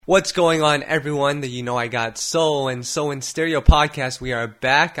What's going on, everyone? The You Know I Got Soul and Soul in Stereo podcast. We are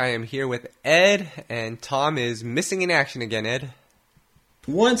back. I am here with Ed, and Tom is missing in action again, Ed.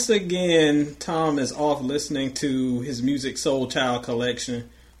 Once again, Tom is off listening to his Music Soul Child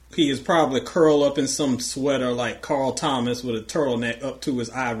collection. He is probably curled up in some sweater like Carl Thomas with a turtleneck up to his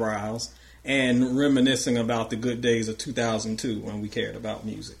eyebrows and reminiscing about the good days of 2002 when we cared about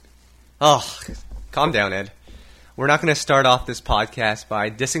music. Oh, calm down, Ed. We're not going to start off this podcast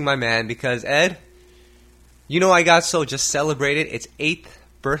by dissing my man because, Ed, You Know I Got Soul just celebrated its 8th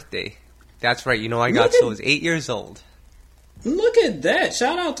birthday. That's right, You Know I Got Soul is 8 years old. Look at that.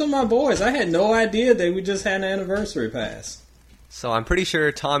 Shout out to my boys. I had no idea that we just had an anniversary pass. So I'm pretty sure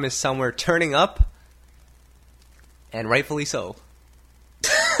Tom is somewhere turning up, and rightfully so.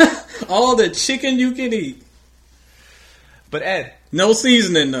 All the chicken you can eat. But Ed, no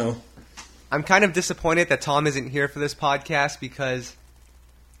seasoning though. I'm kind of disappointed that Tom isn't here for this podcast because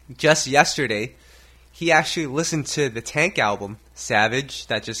just yesterday he actually listened to the Tank album, Savage,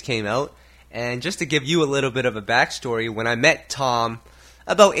 that just came out. And just to give you a little bit of a backstory, when I met Tom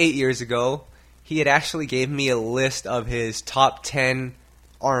about 8 years ago, he had actually gave me a list of his top 10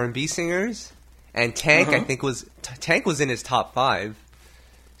 R&B singers, and Tank, I think, Tank was in his top 5.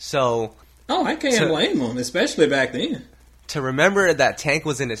 So, I can't blame him, especially back then. To remember that Tank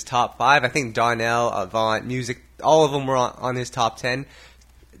was in his top 5, I think Donnell, Avant, Music, all of them were on his top 10.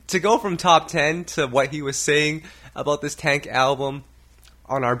 To go from top 10 to what he was saying about this Tank album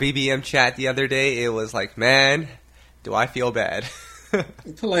on our BBM chat the other day, it was like, man, do I feel bad.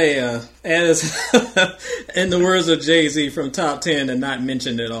 Player, as in the words of Jay-Z, from top 10 and not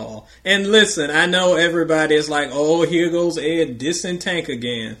mentioned at all. And listen, I know everybody is like, oh, here goes Ed dissing Tank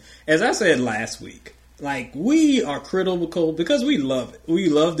again. As I said last week, like, we are critical because we love it. We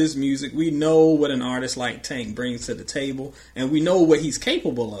love this music. We know what an artist like Tank brings to the table, and we know what he's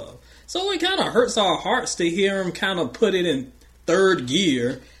capable of. So it kind of hurts our hearts to hear him kind of put it in third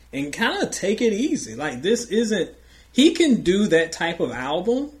gear and kind of take it easy. Like, this isn't... He can do that type of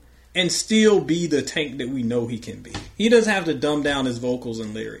album and still be the Tank that we know he can be. He doesn't have to dumb down his vocals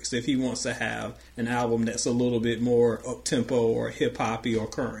and lyrics if he wants to have an album that's a little bit more up-tempo or hip-hoppy or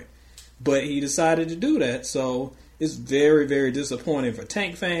current. But he decided to do that, so it's very, very disappointing for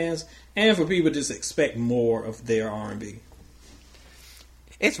Tank fans and for people to just expect more of their R&B.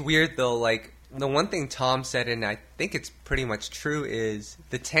 It's weird, though, like, the one thing Tom said, and I think it's pretty much true, is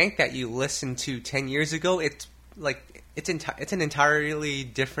the Tank that you listened to 10 years ago, it's an entirely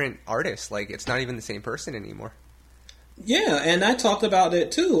different artist. Like, it's not even the same person anymore. Yeah, and I talked about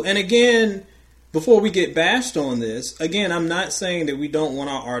that too. And again, before we get bashed on this, again, I'm not saying that we don't want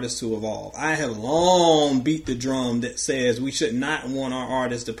our artists to evolve. I have long beat the drum that says we should not want our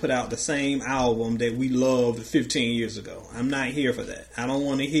artists to put out the same album that we loved 15 years ago. I'm not here for that. I don't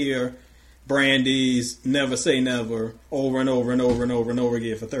want to hear Brandy's Never Say Never over and over and over and over and over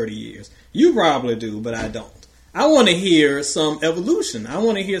again for 30 years. You probably do, but I don't. I want to hear some evolution. I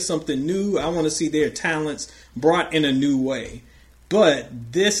want to hear something new. I want to see their talents brought in a new way.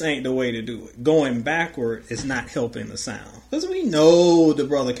 But this ain't the way to do it. Going backward is not helping the sound. Because we know the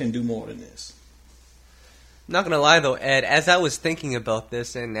brother can do more than this. Not going to lie, though, Ed, as I was thinking about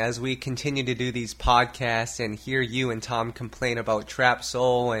this, and as we continue to do these podcasts and hear you and Tom complain about Trap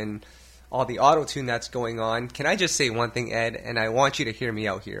Soul and all the auto-tune that's going on, can I just say one thing, Ed, and I want you to hear me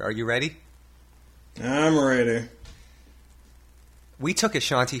out here. Are you ready? I'm ready. We took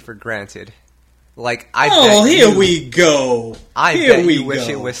Ashanti for granted. Like, here we go. I bet you wish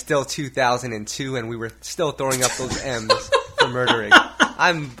it was still 2002 and we were still throwing up those M's for murdering.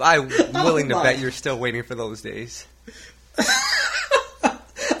 I'm willing to bet you're still waiting for those days.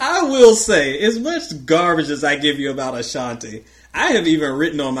 I will say, as much garbage as I give you about Ashanti, I have even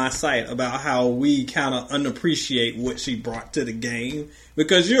written on my site about how we kind of unappreciate what she brought to the game.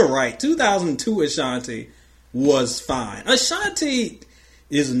 Because you're right, 2002 Ashanti was fine. Ashanti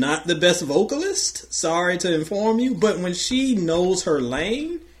is not the best vocalist, sorry to inform you, but when she knows her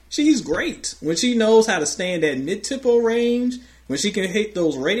lane, she's great. When she knows how to stay in that mid-tempo range, when she can hit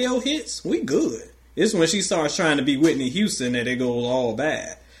those radio hits, we good. It's when she starts trying to be Whitney Houston that it goes all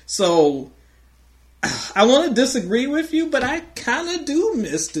bad. So, I want to disagree with you, but I kind of do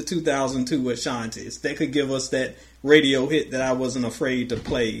miss the 2002 Ashantis that could give us that radio hit that I wasn't afraid to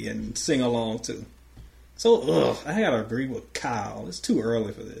play and sing along to. So, I gotta agree with Kyle. It's too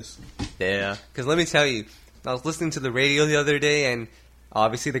early for this. Yeah, because let me tell you, I was listening to the radio the other day, and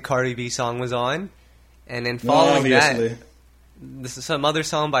obviously the Cardi B song was on, and then following that, this is some other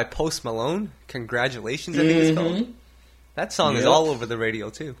song by Post Malone. Congratulations, I think it's called. That song is all over the radio,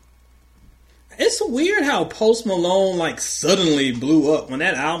 too. It's weird how Post Malone like suddenly blew up when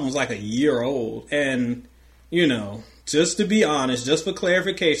that album was like a year old. And, you know, just to be honest, just for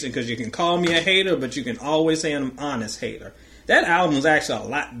clarification, because you can call me a hater, but you can always say I'm an honest hater. That album is actually a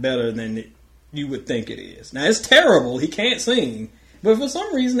lot better than you would think it is. Now, it's terrible. He can't sing. But for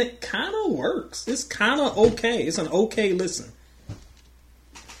some reason, it kind of works. It's kind of okay. It's an okay listen.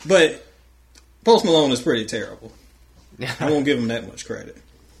 But Post Malone is pretty terrible. I won't give him that much credit.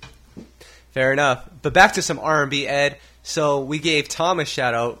 Fair enough. But back to some R&B, Ed. So we gave Tom a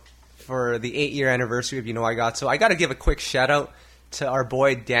shout-out for the 8-year anniversary of You Know I Got. So I got to give a quick shout-out to our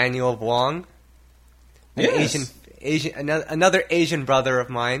boy Daniel Vuong. Another Asian brother of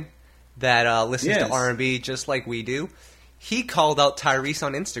mine that listens to R&B just like we do. He called out Tyrese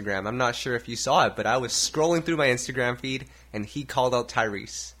on Instagram. I'm not sure if you saw it, but I was scrolling through my Instagram feed, and he called out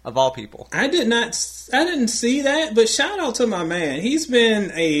Tyrese, of all people. I didn't see that, but shout out to my man. He's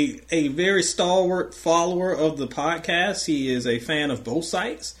been a very stalwart follower of the podcast. He is a fan of both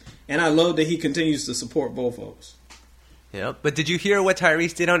sites, and I love that he continues to support both of us. Yeah, but did you hear what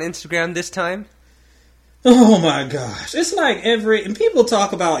Tyrese did on Instagram this time? Oh my gosh. It's like and people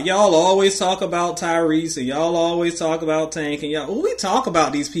talk about, y'all always talk about Tyrese and y'all always talk about Tank and we talk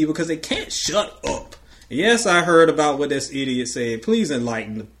about these people because they can't shut up. Yes, I heard about what this idiot said. Please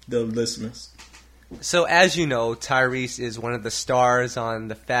enlighten the listeners. So as you know, Tyrese is one of the stars on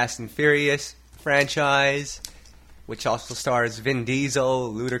the Fast and Furious franchise, which also stars Vin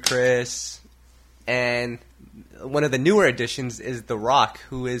Diesel, Ludacris, and one of the newer additions is The Rock,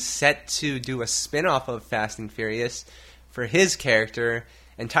 who is set to do a spin-off of Fast and Furious for his character.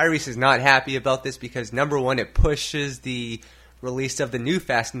 And Tyrese is not happy about this because, number one, it pushes the release of the new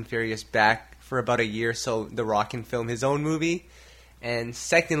Fast and Furious back for about a year so The Rock can film his own movie. And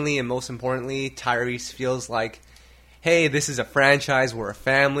secondly, and most importantly, Tyrese feels like, hey, this is a franchise, we're a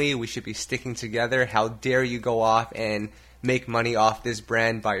family, we should be sticking together. How dare you go off and make money off this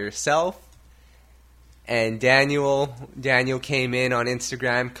brand by yourself? And Daniel came in on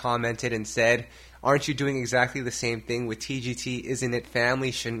Instagram, commented and said, aren't you doing exactly the same thing with TGT? Isn't it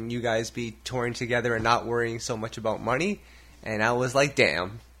family? Shouldn't you guys be touring together and not worrying so much about money? And I was like,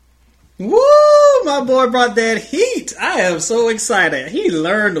 damn. Woo! My boy brought that heat. I am so excited. He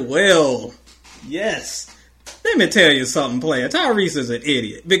learned well. Yes. Let me tell you something, player. Tyrese is an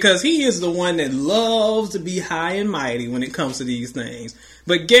idiot because he is the one that loves to be high and mighty when it comes to these things.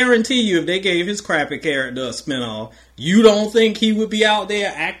 But guarantee you, if they gave his crappy character a spinoff, you don't think he would be out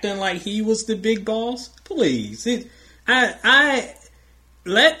there acting like he was the big boss? Please. I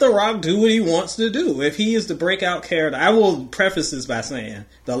let The Rock do what he wants to do. If he is the breakout character, I will preface this by saying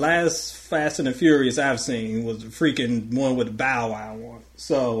the last Fast and the Furious I've seen was the freaking one with the Bow Wow one.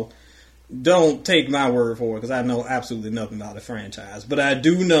 So don't take my word for it because I know absolutely nothing about the franchise. But I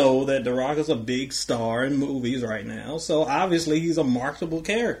do know that The Rock is a big star in movies right now. So obviously he's a marketable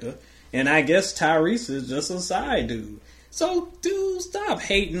character. And I guess Tyrese is just a side dude. So, dude, stop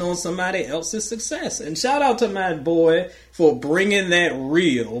hating on somebody else's success. And shout out to my boy for bringing that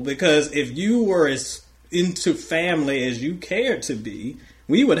real. Because if you were as into family as you cared to be,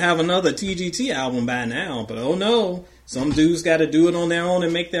 we would have another TGT album by now. But oh no. Some dudes got to do it on their own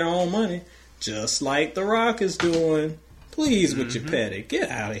and make their own money. Just like The Rock is doing. Please with your petty. Get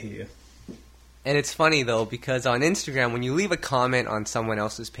out of here. And it's funny, though, because on Instagram, when you leave a comment on someone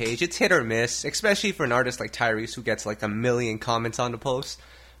else's page, it's hit or miss, especially for an artist like Tyrese who gets like 1 million comments on the post.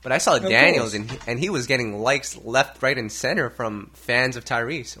 But I saw Daniel's, and he was getting likes left, right, and center from fans of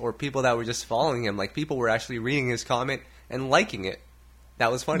Tyrese or people that were just following him. Like, people were actually reading his comment and liking it. That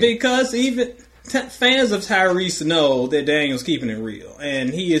was funny. Because even fans of Tyrese know that Daniel's keeping it real.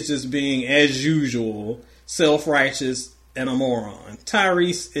 And he is just being, as usual, self-righteous and a moron.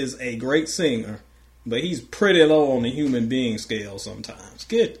 Tyrese is a great singer, but he's pretty low on the human being scale sometimes.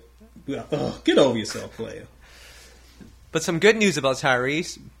 Get over yourself, player. But some good news about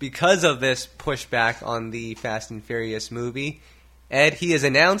Tyrese, because of this pushback on the Fast and Furious movie, Ed, he has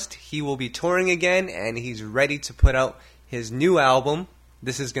announced he will be touring again, and he's ready to put out his new album.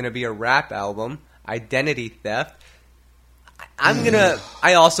 This is going to be a rap album, Identity Theft.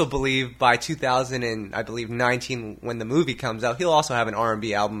 I also believe by 2019, when the movie comes out, he'll also have an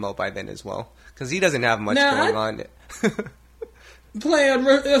R&B album out by then as well. Because he doesn't have much going on. Player,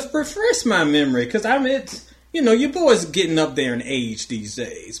 refresh my memory, because your boy's getting up there in age these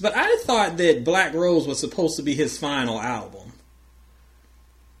days. But I thought that Black Rose was supposed to be his final album.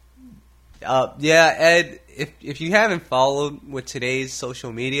 Yeah, Ed, if you haven't followed with today's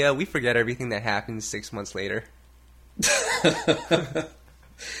social media, we forget everything that happens 6 months later.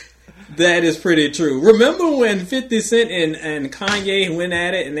 That is pretty true. Remember when 50 Cent and Kanye went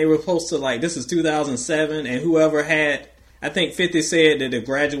at it and they were supposed to, like, this is 2007, and whoever had, I think 50 said that if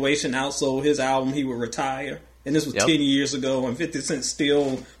Graduation outsold his album, he would retire. And this was 10 years ago, and 50 Cent's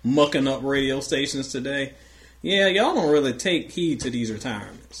still mucking up radio stations today. Yeah, y'all don't really take heed to these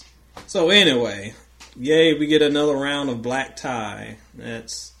retirements. So anyway, yay, we get another round of Black Tie.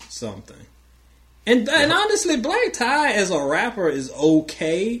 That's something. And honestly, Black Tie as a rapper is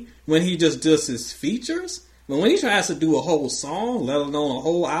okay when he just does his features. But when he tries to do a whole song, let alone a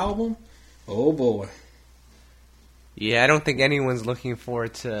whole album, oh boy. Yeah, I don't think anyone's looking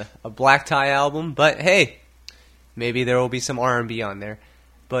forward to a Black Tie album, but hey, maybe there will be some R&B on there.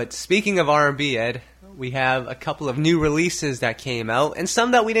 But speaking of R&B, Ed, we have a couple of new releases that came out, and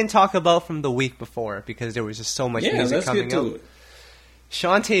some that we didn't talk about from the week before because there was just so much music coming out. It.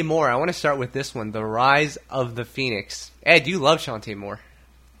 Shantae Moore, I want to start with this one, The Rise of the Phoenix. Ed, you love Shantae Moore.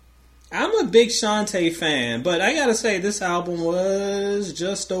 I'm a big Shantae fan, but I gotta say this album was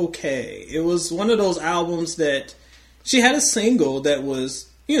just okay. It was one of those albums that she had a single that was,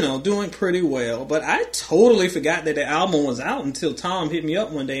 doing pretty well, but I totally forgot that the album was out until Tom hit me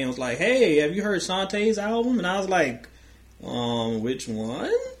up one day and was like, hey, have you heard Shantae's album? And I was like, which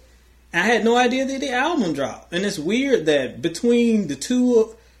one? I had no idea that the album dropped. And it's weird that between the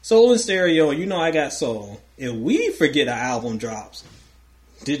two, Soul and Stereo, I got Soul, if we forget an album drops,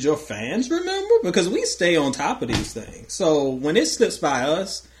 did your fans remember? Because we stay on top of these things. So when it slips by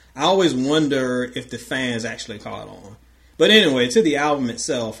us, I always wonder if the fans actually caught on. But anyway, to the album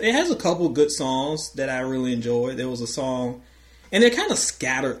itself, it has a couple good songs that I really enjoyed. There was a song, and they're kind of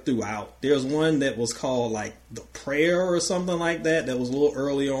scattered throughout. There's one that was called like The Prayer or something like that was a little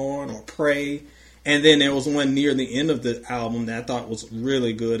early on, or Pray. And then there was one near the end of the album that I thought was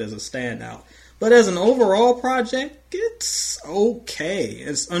really good as a standout. But as an overall project, it's okay.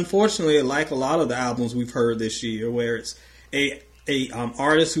 It's unfortunately like a lot of the albums we've heard this year, where it's a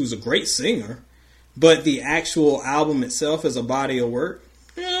artist who's a great singer, but the actual album itself as a body of work,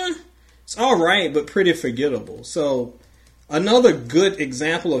 it's all right, but pretty forgettable. So another good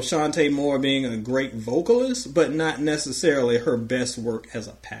example of Shantae Moore being a great vocalist, but not necessarily her best work as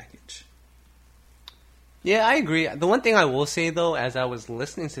a package. Yeah, I agree. The one thing I will say, though, as I was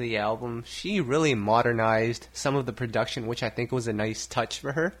listening to the album, she really modernized some of the production, which I think was a nice touch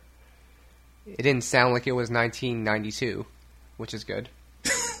for her. It didn't sound like it was 1992, which is good.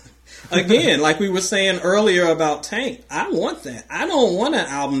 Again, like we were saying earlier about Tank, I want that. I don't want an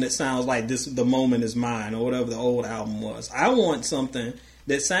album that sounds like this, The Moment Is Mine, or whatever the old album was. I want something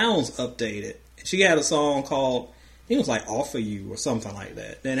that sounds updated. She had a song called, I think it was like Offer You or something like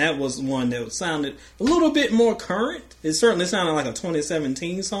that. And that was one that sounded a little bit more current. It certainly sounded like a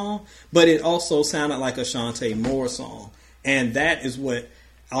 2017 song, but it also sounded like a Shantae Moore song. And that is what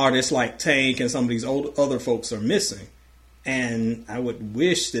artists like Tank and some of these other folks are missing. And I would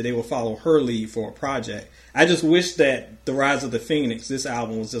wish that they would follow her lead for a project. I just wish that The Rise of the Phoenix, this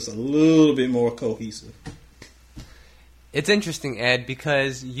album, was just a little bit more cohesive. It's interesting, Ed,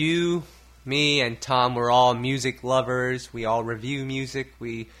 because you, me, and Tom, we're all music lovers. We all review music.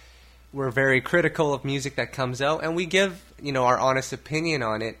 We're very critical of music that comes out, and we give, our honest opinion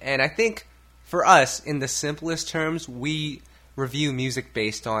on it. And I think for us, in the simplest terms, we review music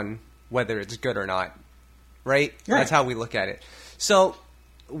based on whether it's good or not. Right? That's how we look at it. So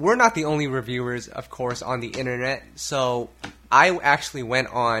we're not the only reviewers, of course, on the internet. So I actually went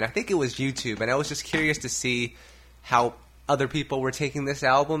on, I think it was YouTube, and I was just curious to see how other people were taking this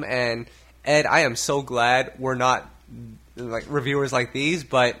album. And Ed, I am so glad we're not like reviewers like these,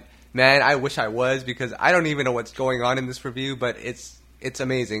 but man, I wish I was, because I don't even know what's going on in this review, but it's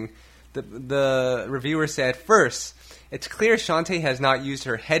amazing. The reviewer said, first, it's clear Shantae has not used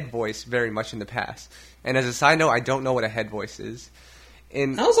her head voice very much in the past. And as a side note, I don't know what a head voice is. I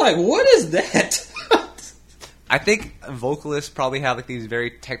was like, what is that? I think vocalists probably have like these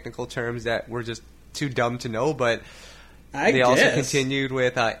very technical terms that we're just too dumb to know, but they also continued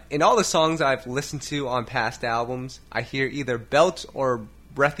with, in all the songs I've listened to on past albums, I hear either belt or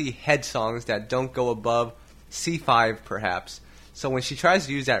breathy head songs that don't go above C5 perhaps. So when she tries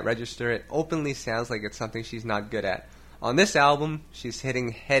to use that register, it openly sounds like it's something she's not good at. On this album, she's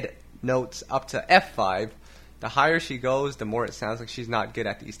hitting head notes up to F5. The higher she goes, the more it sounds like she's not good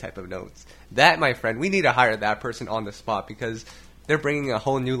at these type of notes. That, my friend, we need to hire that person on the spot, because they're bringing a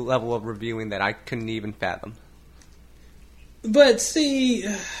whole new level of reviewing that I couldn't even fathom. But see,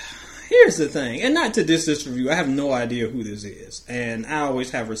 here's the thing, and not to diss this review, I have no idea who this is, and I always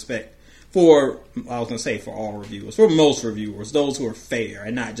have respect for, I was going to say for all reviewers, for most reviewers, those who are fair,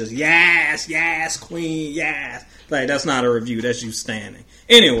 and not just, yes, queen, yes. Like, that's not a review, that's you standing.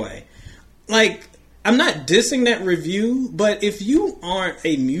 Anyway, like, I'm not dissing that review, but if you aren't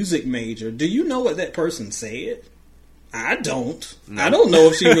a music major, do you know what that person said? I don't. No. I don't know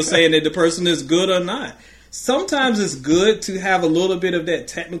if she was saying that the person is good or not. Sometimes it's good to have a little bit of that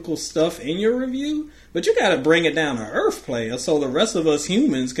technical stuff in your review, but you got to bring it down to earth, player, so the rest of us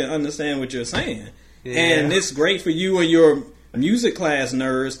humans can understand what you're saying. Yeah. And it's great for you and your music class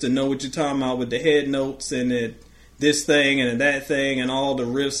nerds to know what you're talking about with the head notes and this thing and that thing and all the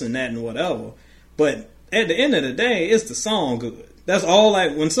riffs and that and whatever. But at the end of the day, is the song good? That's all.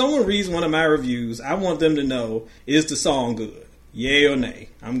 Like, when someone reads one of my reviews, I want them to know, is the song good? Yay or nay?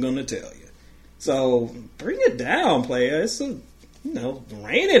 I'm going to tell you. So bring it down, player. It's rein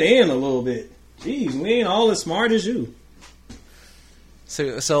it in a little bit. Jeez, we ain't all as smart as you.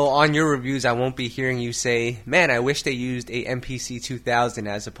 So on your reviews, I won't be hearing you say, man, I wish they used a MPC 2000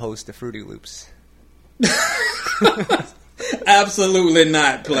 as opposed to Fruity Loops. Absolutely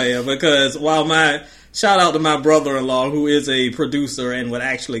not, player, because while shout out to my brother-in-law who is a producer and would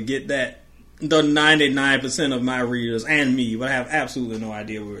actually get that, the 99% of my readers and me would have absolutely no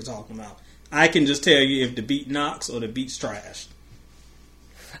idea what we're talking about. I can just tell you if the beat knocks or the beat's trash.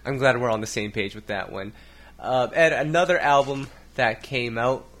 I'm glad we're on the same page with that one. Ed, another album that came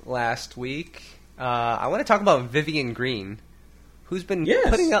out last week, I want to talk about Vivian Green. Who's been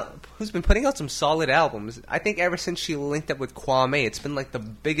putting out some solid albums. I think ever since she linked up with Kwame, it's been like the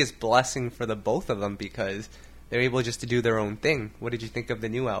biggest blessing for the both of them because they're able just to do their own thing. What did you think of the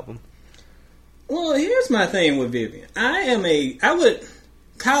new album? Well, here's my thing with Vivian.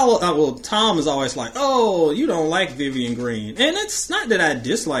 Tom is always like, oh, you don't like Vivian Green. And it's not that I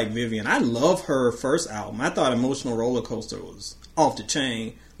dislike Vivian. I love her first album. I thought Emotional Roller Coaster was off the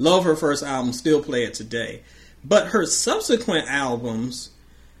chain. Love her first album, still play it today. But her subsequent albums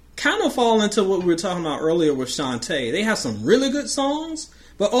kind of fall into what we were talking about earlier with Shantae. They have some really good songs,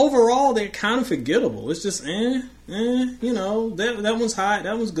 but overall they're kind of forgettable. It's just, that one's hot,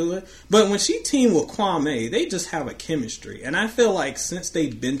 that one's good. But when she teamed with Kwame, they just have a chemistry. And I feel like since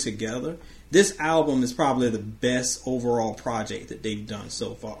they've been together, this album is probably the best overall project that they've done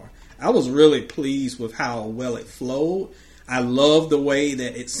so far. I was really pleased with how well it flowed. I love the way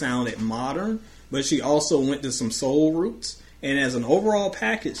that it sounded modern. But she also went to some soul roots. And as an overall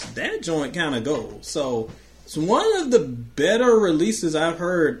package, that joint kind of goes. So it's one of the better releases I've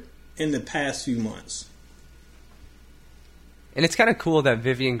heard in the past few months. And it's kind of cool that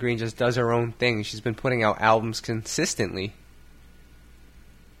Vivian Green just does her own thing. She's been putting out albums consistently.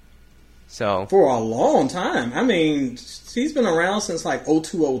 So for a long time. I mean, she's been around since like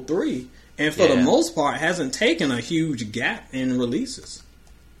 0203. And for the most part, hasn't taken a huge gap in releases.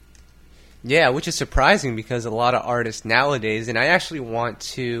 Yeah, which is surprising because a lot of artists nowadays, and I actually want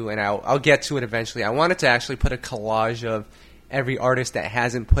to, and I'll get to it eventually, I wanted to actually put a collage of every artist that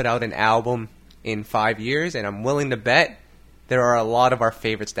hasn't put out an album in 5 years, and I'm willing to bet there are a lot of our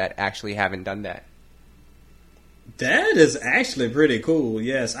favorites that actually haven't done that. That is actually pretty cool.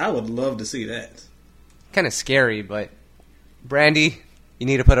 Yes, I would love to see that. Kind of scary, but Brandy, you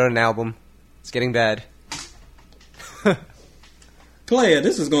need to put out an album. It's getting bad. Player,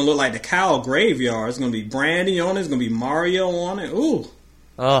 this is going to look like the Cow Graveyard. It's going to be Brandy on it. It's going to be Mario on it. Ooh.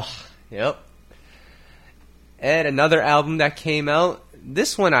 Oh, yep. And another album that came out.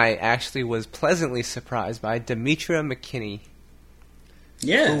 This one I actually was pleasantly surprised by. Demetra McKinney.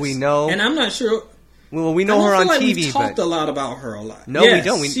 Yes. Who we know. And I'm not sure. Well, we know her on TV. We've talked a lot about her a lot. No, yes, we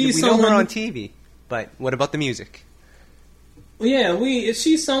don't. We know her on TV. But what about the music? Yeah,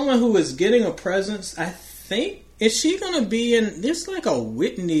 she's someone who is getting a presence, I think. Is she going to be in, there's like a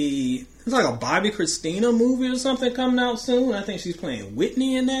Whitney, there's like a Bobby Christina movie or something coming out soon. I think she's playing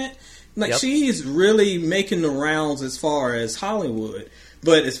Whitney in that. Like, she's really making the rounds as far as Hollywood.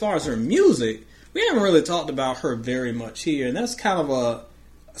 But as far as her music, we haven't really talked about her very much here. And that's kind of a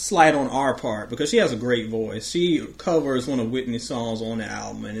slight on our part because she has a great voice. She covers one of Whitney's songs on the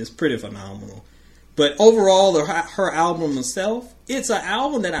album and it's pretty phenomenal. But overall, her album itself, it's an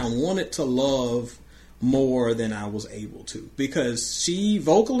album that I wanted to love more than I was able to because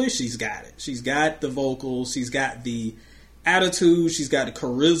vocally, she's got it. She's got the vocals, she's got the attitude, she's got the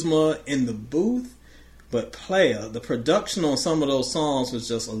charisma in the booth. But the production on some of those songs was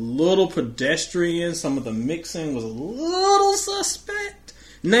just a little pedestrian. Some of the mixing was a little suspect.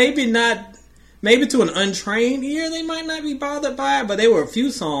 Maybe to an untrained ear, they might not be bothered by it. But there were a few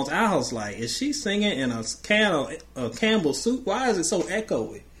songs I was like, is she singing in a Campbell soup? Why is it so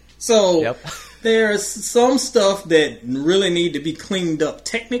echoey? So there's some stuff that really need to be cleaned up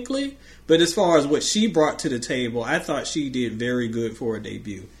technically. But as far as what she brought to the table, I thought she did very good for a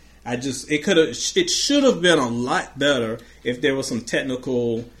debut. It should have been a lot better if there was some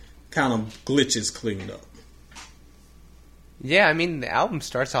technical kind of glitches cleaned up. Yeah, I mean, the album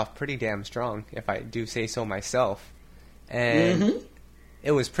starts off pretty damn strong, if I do say so myself. And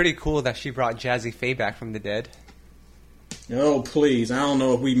it was pretty cool that she brought Jazzy Faye back from the dead. Oh, please. I don't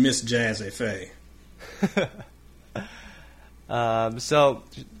know if we miss Jazzy Faye. So,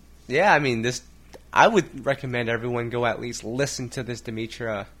 yeah, I mean, I would recommend everyone go at least listen to this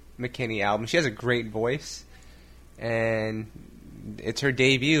Demetra McKinney album. She has a great voice, and it's her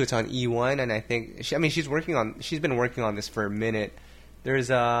debut. It's on E1, and I think she's been working on this for a minute. There's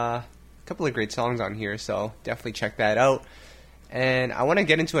a couple of great songs on here, so definitely check that out. And I want to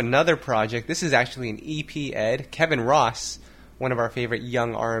get into another project. This is actually an EP, Ed. Kevin Ross, one of our favorite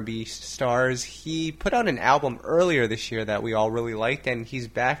young R&B stars, he put out an album earlier this year that we all really liked, and he's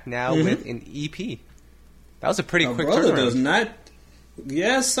back now with an EP. That was a pretty quick turnaround. Does not.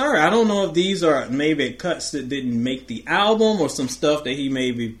 Yes, sir. I don't know if these are maybe cuts that didn't make the album or some stuff that he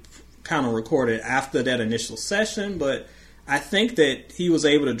maybe kind of recorded after that initial session, but I think that he was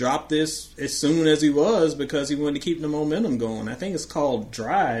able to drop this as soon as he was because he wanted to keep the momentum going. I think it's called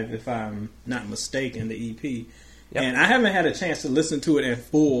Drive, if I'm not mistaken, the EP. Yep. And I haven't had a chance to listen to it in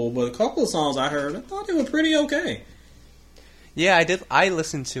full, but a couple of songs I heard, I thought they were pretty okay. Yeah, I did. I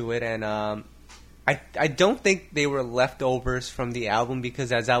listened to it, and I don't think they were leftovers from the album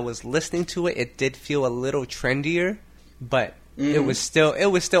because as I was listening to it, it did feel a little trendier, but it was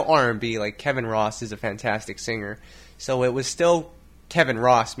still R&B. Like, Kevin Ross is a fantastic singer, so it was still Kevin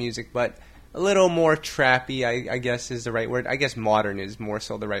Ross music, but a little more trappy, I guess is the right word. I guess modern is more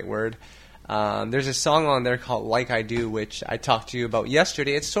so the right word. There's a song on there called Like I Do, which I talked to you about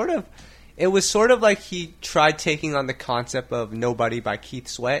yesterday. It was sort of like he tried taking on the concept of Nobody by Keith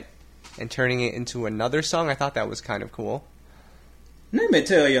Sweat and turning it into another song. I thought that was kind of cool. Let me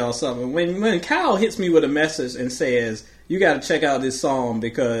tell y'all something. When Kyle hits me with a message and says, you got to check out this song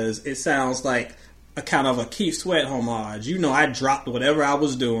because it sounds like a kind of a Keith Sweat homage. You know, I dropped whatever I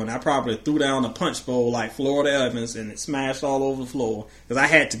was doing. I probably threw down a punch bowl like Florida Evans and it smashed all over the floor because I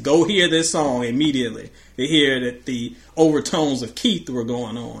had to go hear this song immediately to hear that the overtones of Keith were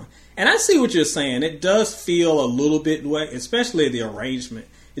going on. And I see what you're saying. It does feel a little bit wet, especially the arrangement.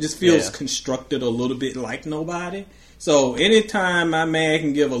 It just feels constructed a little bit like Nobody. So anytime my man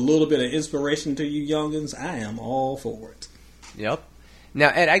can give a little bit of inspiration to you youngins, I am all for it. Yep. Now,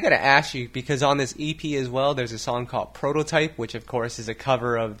 Ed, I got to ask you, because on this EP as well, there's a song called Prototype, which, of course, is a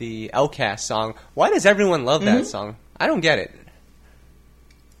cover of the Outkast song. Why does everyone love that song? I don't get it.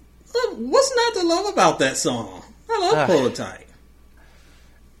 What's not to love about that song? I love Prototype.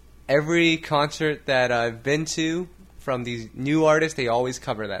 Every concert that I've been to from these new artists, they always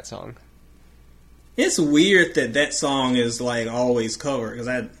cover that song. It's weird that song is, like, always covered.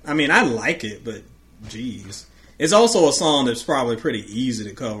 Because I mean, I like it, but, geez. It's also a song that's probably pretty easy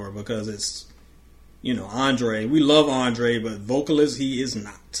to cover because it's, you know, Andre. We love Andre, but vocalist, he is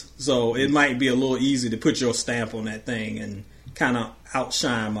not. So it might be a little easy to put your stamp on that thing and kind of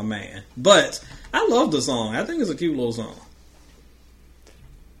outshine my man. But I love the song. I think it's a cute little song.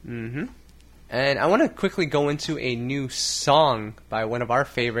 Mm-hmm. And I want to quickly go into a new song by one of our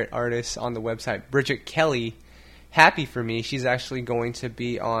favorite artists on the website, Bridget Kelly. Happy for Me. She's actually going to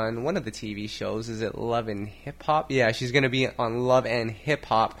be on one of the TV shows. Is it Love and Hip Hop? Yeah, she's going to be on Love and Hip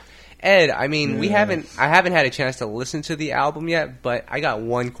Hop. Ed, I mean, I haven't had a chance to listen to the album yet, but I got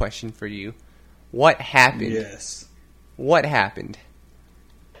one question for you. What happened? Yes. What happened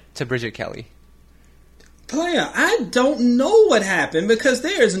to Bridget Kelly? Player, I don't know what happened because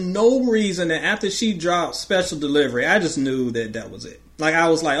there is no reason that after she dropped Special Delivery, I just knew that was it. Like, I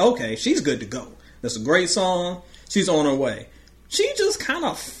was like, okay, she's good to go. That's a great song. She's on her way. She just kind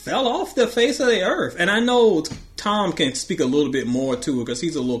of fell off the face of the earth. And I know Tom can speak a little bit more to it because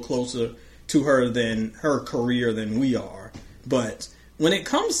he's a little closer to her career than we are. But when it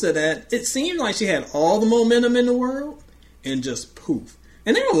comes to that, it seemed like she had all the momentum in the world and just poof.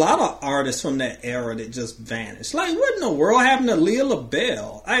 And there are a lot of artists from that era that just vanished. Like, what in the world happened to Leah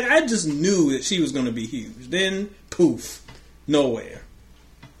LaBelle? I just knew that she was going to be huge. Then, poof, nowhere.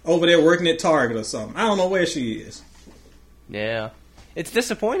 Over there working at Target or something. I don't know where she is. Yeah. It's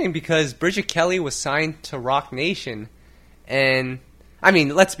disappointing because Bridget Kelly was signed to Rock Nation. And, I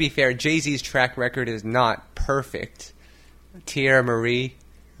mean, let's be fair. Jay-Z's track record is not perfect. Tierra Marie,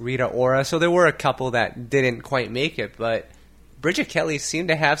 Rita Ora. So there were a couple that didn't quite make it. But Bridget Kelly seemed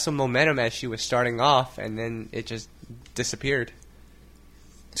to have some momentum as she was starting off. And then it just disappeared.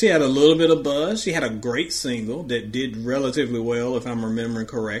 She had a little bit of buzz. She had a great single that did relatively well, if I'm remembering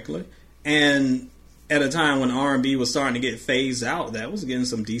correctly. And at a time when R&B was starting to get phased out, that was getting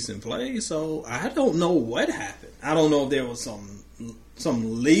some decent play. So I don't know what happened. I don't know if there was some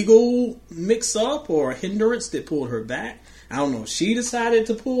some legal mix-up or hindrance that pulled her back. I don't know if she decided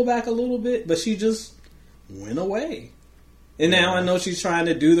to pull back a little bit, but she just went away. And now I know she's trying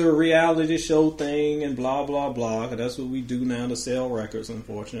to do the reality show thing and blah, blah, blah. 'Cause that's what we do now to sell records,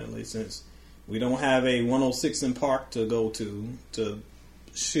 unfortunately, since we don't have a 106 in Park to go to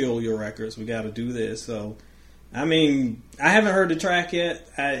shill your records. We got to do this. So, I mean, I haven't heard the track yet.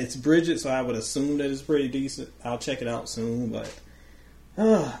 It's Bridget, so I would assume that it's pretty decent. I'll check it out soon, but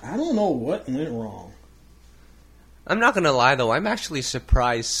I don't know what went wrong. I'm not going to lie, though. I'm actually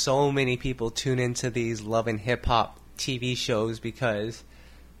surprised so many people tune into these Love and Hip Hop TV shows because,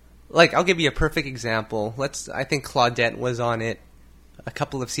 like, I'll give you a perfect example. I think Claudette was on it a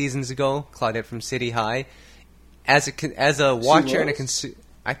couple of seasons ago. Claudette from City High. As a watcher and a consumer,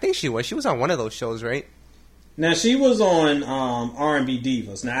 I think she was. She was on one of those shows, right? Now she was on R&B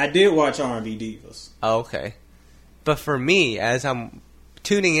Divas. Now I did watch R&B Divas. Oh, okay. But for me, as I'm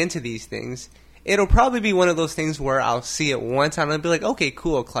tuning into these things, it'll probably be one of those things where I'll see it once and I'll be like, okay,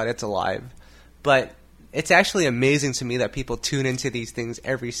 cool, Claudette's alive. But it's actually amazing to me that people tune into these things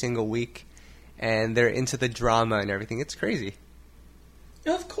every single week and they're into the drama and everything. It's crazy.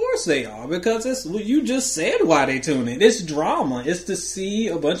 Of course they are, because you just said why they tune in. It's drama. It's to see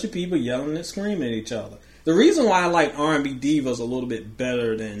a bunch of people yelling and screaming at each other. The reason why I like R&B Divas a little bit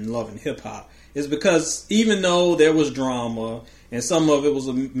better than Love and Hip Hop is because even though there was drama and some of it was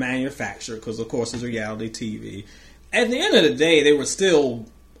a manufacture, because of course it's reality TV, at the end of the day they were still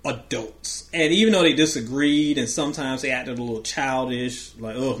adults. And even though they disagreed and sometimes they acted a little childish,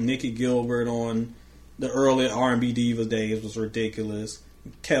 like Nikki Gilbert on the early R&B Diva days was ridiculous.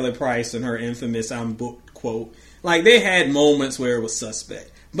 Kelly Price and her infamous "I'm booked" quote. Like, they had moments where it was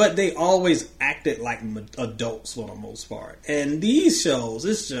suspect, but they always acted like adults for the most part. And these shows,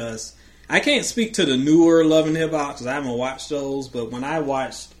 it's just, I can't speak to the newer Love and Hip Hop because I haven't watched those, but when I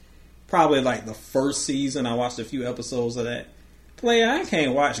watched probably like the first season, I watched a few episodes of that. Player, I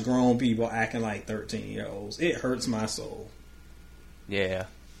can't watch grown people acting like 13-year-olds. It hurts my soul. Yeah.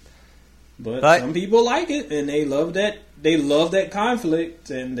 But some people like it, and they love that. They love that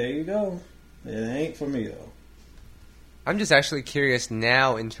conflict, and there you go. It ain't for me though. I'm just actually curious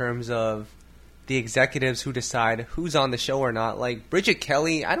now in terms of the executives who decide who's on the show or not. Like Bridget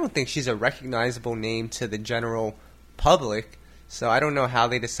Kelly, I don't think she's a recognizable name to the general public, so I don't know how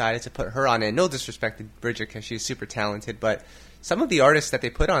they decided to put her on it. No disrespect to Bridget because she's super talented, but some of the artists that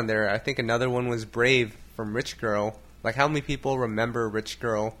they put on there, I think another one was Brave from Rich Girl. Like, how many people remember Rich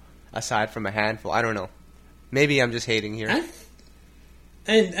Girl aside from a handful? I don't know. Maybe I'm just hating here.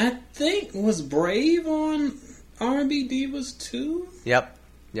 I think, was Brave on R&B Divas too? Yep.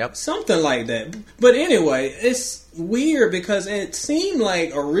 Something like that. But anyway, it's weird because it seemed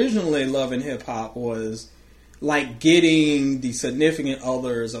like originally Love and Hip Hop was like getting the significant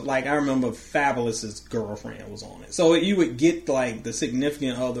others. Like, I remember Fabulous's girlfriend was on it. So you would get like the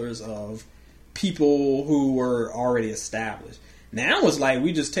significant others of people who were already established. Now it's like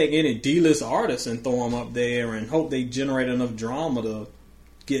we just take any D-list artists and throw them up there and hope they generate enough drama to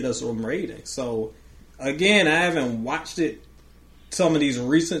get us some ratings. So, again, I haven't watched it, some of these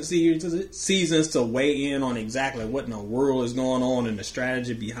recent seasons to weigh in on exactly what in the world is going on and the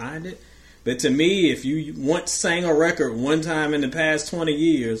strategy behind it. But to me, if you once sang a record one time in the past 20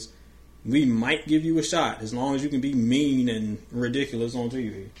 years, we might give you a shot as long as you can be mean and ridiculous on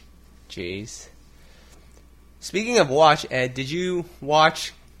TV. Jeez. Speaking of watch, Ed, did you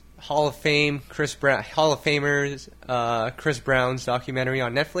watch Hall of Famers Chris Brown's documentary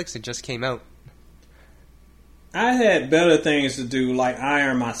on Netflix? It just came out. I had better things to do, like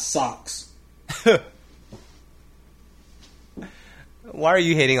iron my socks. Why are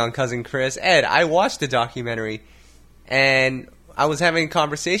you hating on Cousin Chris? Ed, I watched the documentary, and I was having a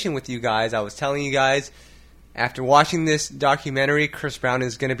conversation with you guys. I was telling you guys, after watching this documentary, Chris Brown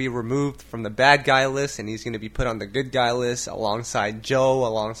is going to be removed from the bad guy list, and he's going to be put on the good guy list alongside Joe,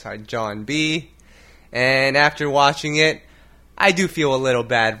 alongside John B. And after watching it, I do feel a little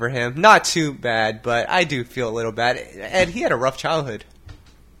bad for him. Not too bad, but I do feel a little bad. And he had a rough childhood.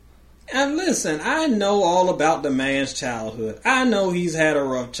 And listen, I know all about the man's childhood. I know he's had a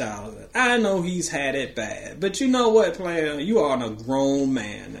rough childhood. I know he's had it bad. But you know what, player? You are a grown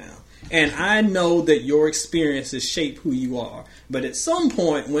man now. And I know that your experiences shape who you are. But at some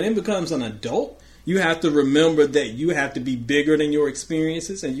point, when it becomes an adult, you have to remember that you have to be bigger than your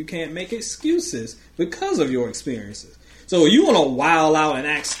experiences, and you can't make excuses because of your experiences. So you want to wild out and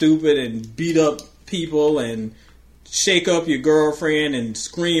act stupid and beat up people and shake up your girlfriend and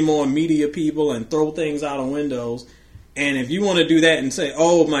scream on media people and throw things out of windows. And if you want to do that and say,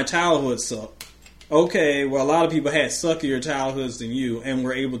 oh, my childhood sucked, okay, well, a lot of people had suckier childhoods than you and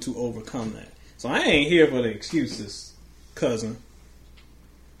were able to overcome that. So I ain't here for the excuses, cousin.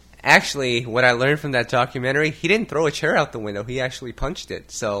 Actually, what I learned from that documentary, he didn't throw a chair out the window. He actually punched it.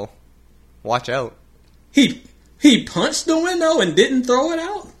 So, watch out. He punched the window and didn't throw it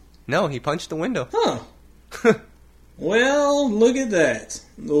out? No, he punched the window. Huh. Well, look at that.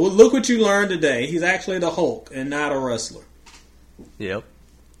 Look what you learned today. He's actually the Hulk and not a wrestler. Yep.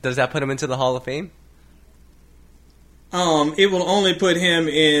 Does that put him into the Hall of Fame? It will only put him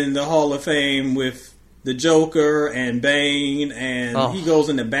in the Hall of Fame with the Joker and Bane, and he goes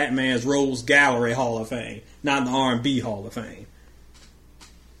into Batman's Rose Gallery Hall of Fame, not the R&B Hall of Fame.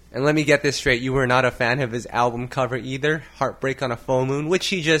 And let me get this straight. You were not a fan of his album cover either, Heartbreak on a Full Moon, which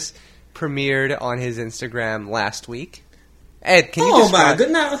he just premiered on his Instagram last week. Ed, can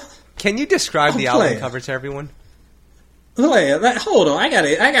you describe the album cover to everyone? Hold on, I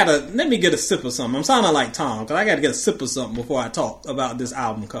gotta. Let me get a sip of something. I'm sounding like Tom because I gotta get a sip of something before I talk about this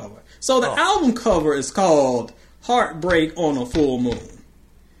album cover. So the album cover is called "Heartbreak on a Full Moon."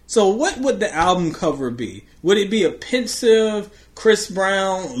 So what would the album cover be? Would it be a pensive Chris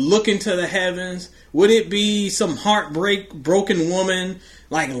Brown looking to the heavens? Would it be some broken woman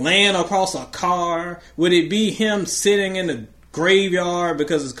like laying across a car? Would it be him sitting in the graveyard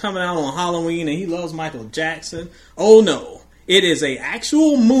because it's coming out on Halloween and he loves Michael Jackson? Oh no, it is an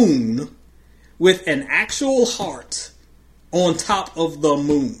actual moon with an actual heart on top of the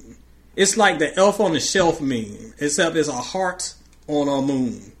moon. It's like the Elf on the Shelf meme, except it's a heart on a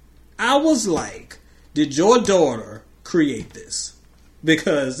moon. I was like, did your daughter create this?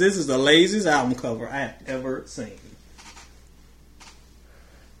 Because this is the laziest album cover I've ever seen.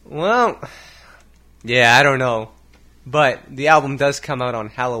 Well, yeah, I don't know. But the album does come out on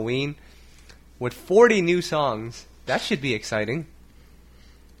Halloween with 40 new songs. That should be exciting.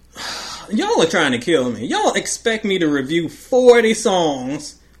 Y'all are trying to kill me. Y'all expect me to review 40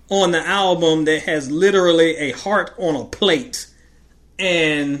 songs on the album that has literally a heart on a plate.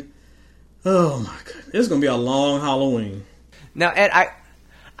 And, oh my God, it's going to be a long Halloween. Now, Ed,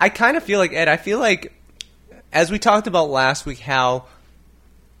 I kind of feel like, Ed, I feel like, as we talked about last week, how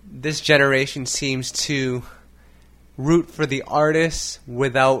this generation seems to root for the artists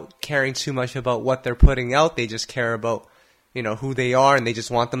without caring too much about what they're putting out. They just care about, who they are, and they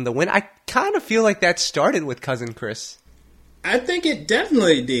just want them to win. I kind of feel like that started with Cousin Chris. I think it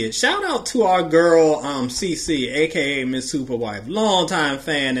definitely did. Shout out to our girl, CC, a.k.a. Miss Superwife, longtime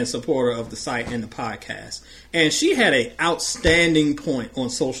fan and supporter of the site and the podcast. And she had an outstanding point on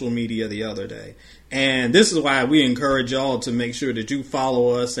social media the other day. And this is why we encourage y'all to make sure that you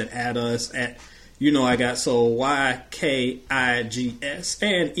follow us and add us at, I got YKIGS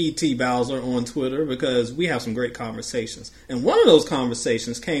and ET Bowser on Twitter, because we have some great conversations. And one of those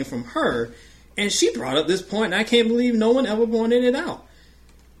conversations came from her, and she brought up this point, and I can't believe no one ever pointed it out.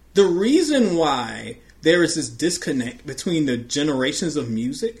 The reason why there is this disconnect between the generations of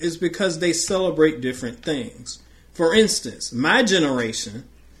music is because they celebrate different things. For instance, my generation,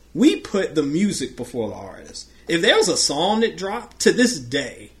 we put the music before the artist. If there's a song that dropped, to this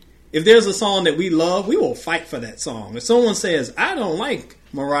day, if there's a song that we love, we will fight for that song. If someone says, I don't like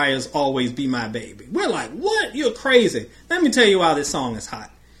Mariah's Always Be My Baby, we're like, what? You're crazy. Let me tell you why this song is hot.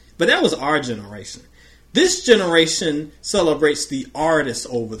 But that was our generation. This generation celebrates the artist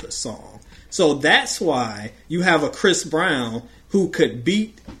over the song. So that's why you have a Chris Brown who could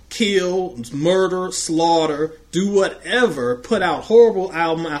beat, kill, murder, slaughter, do whatever, put out horrible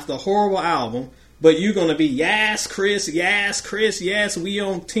album after horrible album, but you're going to be, yes, Chris, yes, we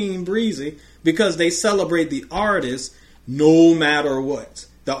on Team Breezy, because they celebrate the artist no matter what.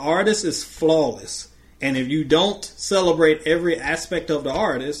 The artist is flawless. And if you don't celebrate every aspect of the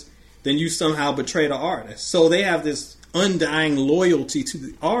artist, then you somehow betray the artist. So they have this undying loyalty to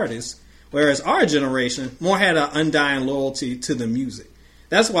the artist, whereas our generation more had an undying loyalty to the music.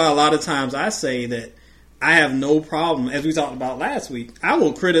 That's why a lot of times I say that I have no problem, as we talked about last week, I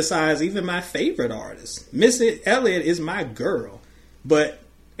will criticize even my favorite artist. Missy Elliott is my girl.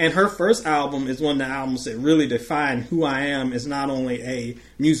 And her first album is one of the albums that really define who I am as not only a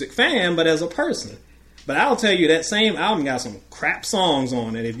music fan, but as a person. But I'll tell you, that same album got some crap songs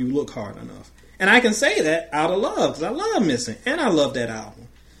on it if you look hard enough. And I can say that out of love, because I love Missy, and I love that album.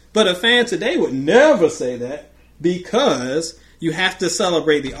 But a fan today would never say that, because you have to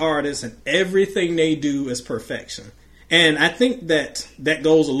celebrate the artist, and everything they do is perfection. And I think that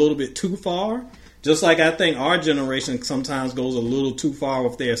goes a little bit too far. Just like I think our generation sometimes goes a little too far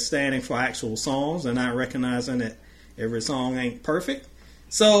if they're standing for actual songs and not recognizing that every song ain't perfect.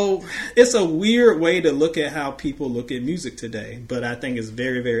 So it's a weird way to look at how people look at music today, but I think it's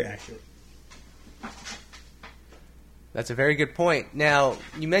very, very accurate. That's a very good point. Now,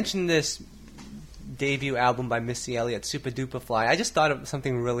 you mentioned this debut album by Missy Elliott, Super Duper Fly. I just thought of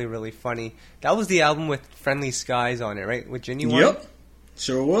something really, really funny. That was the album with Friendly Skies on it, right? With Genuine? Yep.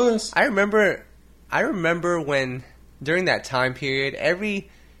 Sure was. I remember when, during that time period, every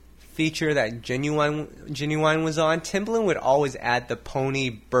feature that Genuine was on, Timbaland would always add the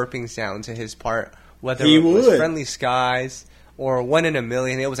pony burping sound to his part, whether it was Friendly Skies or One in a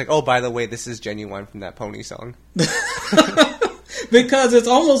Million. It was like, oh, by the way, this is Genuine from that pony song. Because it's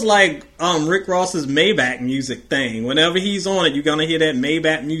almost like Rick Ross's Maybach music thing. Whenever he's on it, you're going to hear that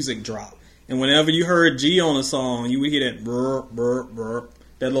Maybach music drop. And whenever you heard G on a song, you would hear that burp, burp, burp,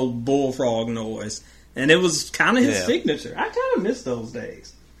 that little bullfrog noise. And it was kind of his signature. I kind of miss those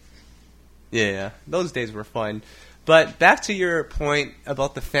days. Yeah, those days were fun. But back to your point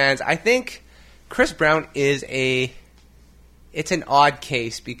about the fans, I think Chris Brown is it's an odd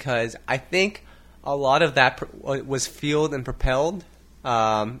case because I think a lot of that was fueled and propelled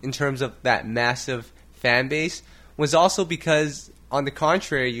in terms of that massive fan base was also because, on the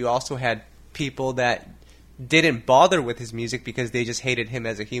contrary, you also had people that didn't bother with his music because they just hated him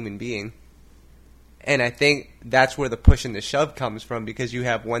as a human being. And I think that's where the push and the shove comes from, because you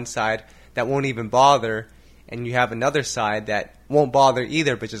have one side that won't even bother, and you have another side that won't bother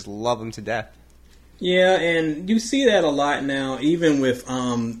either but just love him to death. Yeah, and you see that a lot now, even with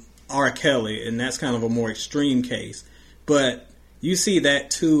R. Kelly, and that's kind of a more extreme case. But you see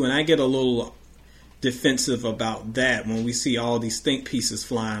that too, and I get a little defensive about that when we see all these think pieces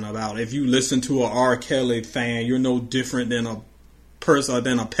flying about if you listen to a R. Kelly fan, you're no different than a person,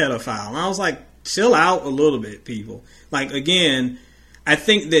 than a pedophile. And I was like, chill out a little bit, people. Like, again, I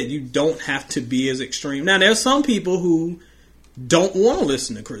think that you don't have to be as extreme. Now, there's some people who don't want to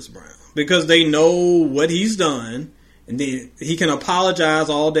listen to Chris Brown because they know what he's done, and he can apologize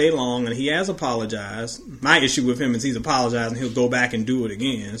all day long, and he has apologized. My issue with him is he's apologized, and he'll go back and do it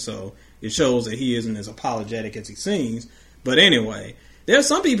again, so it shows that he isn't as apologetic as he seems. But anyway, there are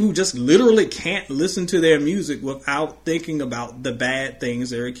some people who just literally can't listen to their music without thinking about the bad things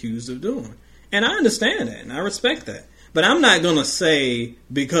they're accused of doing. And I understand that, and I respect that. But I'm not going to say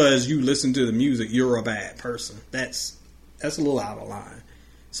because you listen to the music, you're a bad person. That's a little out of line.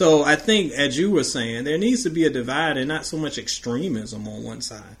 So I think, as you were saying, there needs to be a divide and not so much extremism on one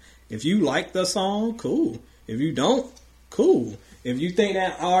side. If you like the song, cool. If you don't, cool. If you think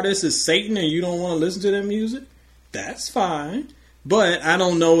that artist is Satan and you don't want to listen to their music, that's fine. But I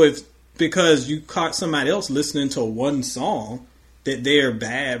don't know if because you caught somebody else listening to one song that they're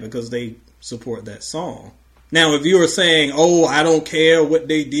bad because they support that song. Now, if you were saying, oh, I don't care what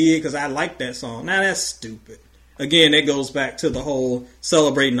they did because I like that song, now that's stupid. Again, that goes back to the whole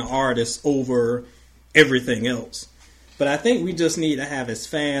celebrating the artist over everything else. But I think we just need to have, as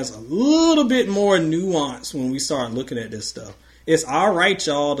fans, a little bit more nuance when we start looking at this stuff. It's all right,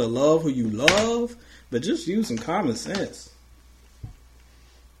 y'all, to love who you love, but just use some common sense.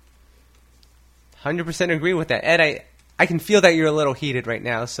 100% agree with that. Ed, I can feel that you're a little heated right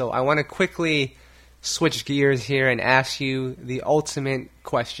now, so I want to quickly switch gears here and ask you the ultimate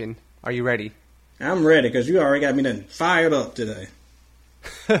question. Are you ready? I'm ready, because you already got me done fired up today.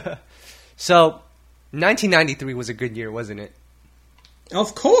 So, 1993 was a good year, wasn't it?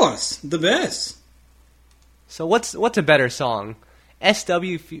 Of course, the best. So what's a better song?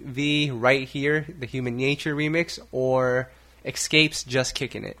 SWV Right Here, the Human Nature remix, or Escape's Just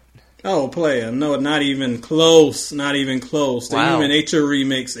Kicking It? Oh, player. No, not even close. Not even close. The Wow. Human Nature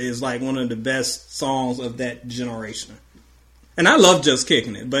remix is like one of the best songs of that generation. And I love Just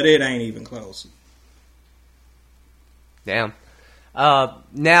Kicking It, but it ain't even close. Damn.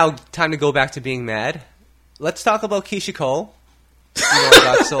 Now, time to go back to being mad. Let's talk about Keisha Cole. You know,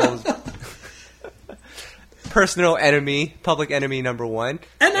 Doc Soul's personal enemy, public enemy number one.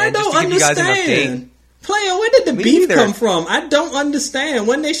 And I just don't to give you guys an understand. update, Player, where did the Me beef neither. come from? I don't understand.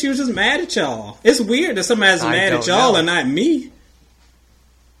 One day she was just mad at y'all. It's weird that somebody's I mad at don't y'all know. and not me.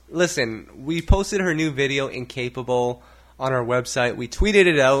 listen, we posted her new video, Incapable, on our website. We tweeted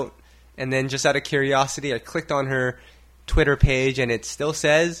it out, and then just out of curiosity, I clicked on her Twitter page, and it still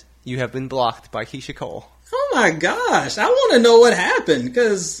says, "You have been blocked by Keisha Cole." Oh my gosh. I want to know what happened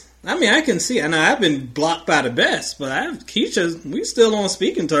because, I mean, I can see, and I've been blocked by the best, but Keisha, we still on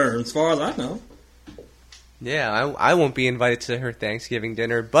speaking terms as far as I know. Yeah, I won't be invited to her Thanksgiving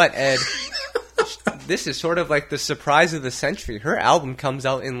dinner, but Ed, this is sort of like the surprise of the century. Her album comes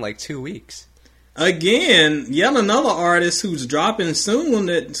out in like 2 weeks. Again, yet another artist who's dropping soon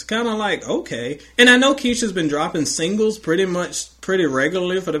that's kind of like, okay. And I know Keisha's been dropping singles pretty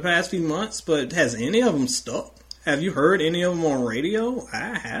regularly for the past few months, but has any of them stuck? Have you heard any of them on radio?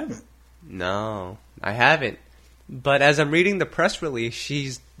 I haven't. No, I haven't. But as I'm reading the press release,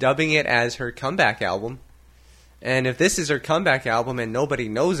 she's dubbing it as her comeback album. And if this is her comeback album and nobody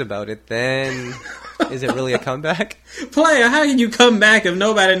knows about it, then is it really a comeback? Player, how can you come back if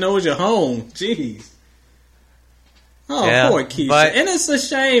nobody knows you're home? Jeez. Oh, yeah, poor Keisha. And it's a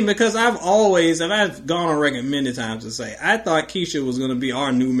shame because I've gone on record many times to say, I thought Keisha was going to be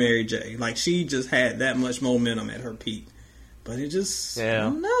our new Mary J. Like, she just had that much momentum at her peak. But it just, I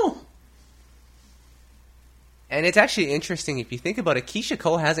don't know. And it's actually interesting, if you think about it, Keisha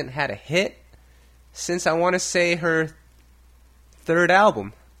Cole hasn't had a hit since, I want to say, her third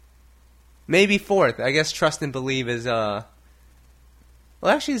album. Maybe fourth. I guess Trust and Believe is, well,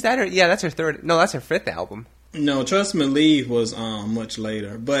 actually, is that her? Yeah, that's her third. No, that's her fifth album. No, Trust and Believe was much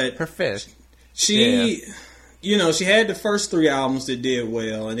later. But her fifth. She, she had the first three albums that did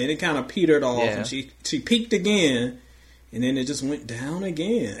well, and then it kind of petered off, and she peaked again. And then it just went down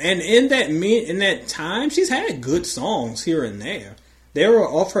again. And in that time, she's had good songs here and there. They were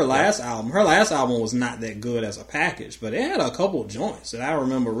off her last album. Her last album was not that good as a package, but it had a couple joints that I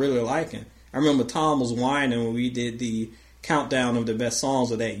remember really liking. I remember Tom was whining when we did the countdown of the best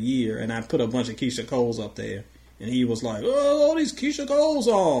songs of that year, and I put a bunch of Keisha Cole's up there. And he was like, oh, all these Keisha Cole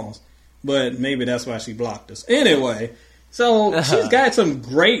songs. But maybe that's why she blocked us. Anyway, so she's got some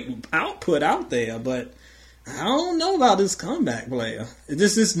great output out there, but I don't know about this comeback, player.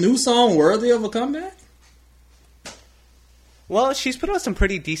 Is this new song worthy of a comeback? Well, she's put out some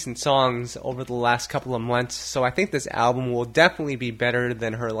pretty decent songs over the last couple of months, so I think this album will definitely be better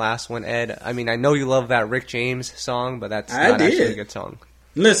than her last one, Ed. I mean, I know you love that Rick James song, but that's not actually a good song.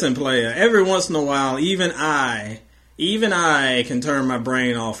 Listen, player, every once in a while, even I can turn my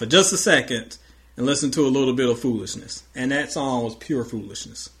brain off for just a second and listen to a little bit of foolishness. And that song was pure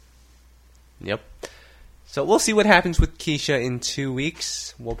foolishness. Yep. So we'll see what happens with Keisha in 2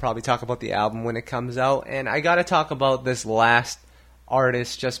 weeks. We'll probably talk about the album when it comes out. And I got to talk about this last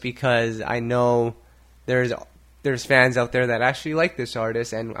artist just because I know there's fans out there that actually like this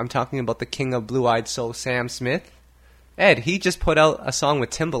artist. And I'm talking about the king of blue-eyed soul, Sam Smith. Ed, he just put out a song with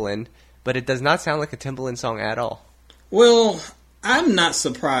Timbaland, but it does not sound like a Timbaland song at all. Well, I'm not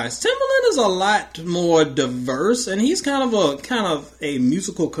surprised. Timbaland is a lot more diverse, and he's kind of a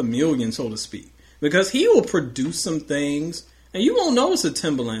musical chameleon, so to speak. Because he will produce some things, and you won't know it's a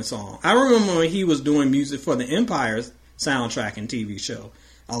Timbaland song. I remember when he was doing music for the Empire soundtrack and TV show.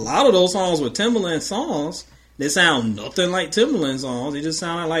 A lot of those songs were Timbaland songs. They sound nothing like Timbaland songs. They just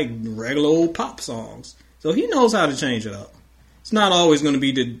sound like regular old pop songs. So he knows how to change it up. It's not always going to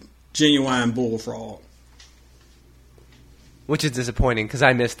be the genuine bullfrog. Which is disappointing because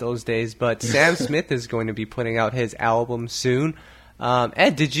I missed those days. But Sam Smith is going to be putting out his album soon.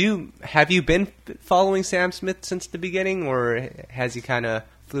 Ed, have you been following Sam Smith since the beginning, or has he kind of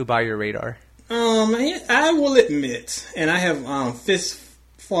flew by your radar? I will admit, and I have fist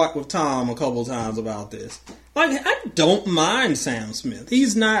fought with Tom a couple times about this. Like, I don't mind Sam Smith.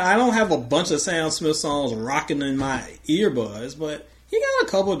 I don't have a bunch of Sam Smith songs rocking in my earbuds, but he got a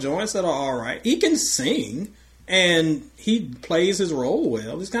couple joints that are alright. He can sing, and he plays his role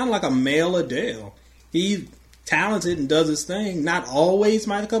well. He's kind of like a male Adele. He's talented and does his thing. Not always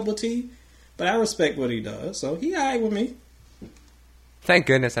my cup of tea, but I respect what he does, so he alright with me. Thank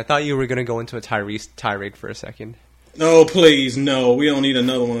goodness. I thought you were going to go into a Tyrese tirade for a second. Oh, please, no. We don't need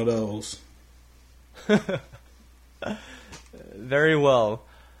another one of those. Very well.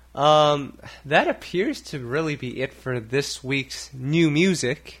 That appears to really be it for this week's new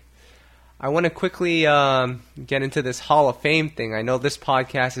music. I want to quickly get into this Hall of Fame thing. I know this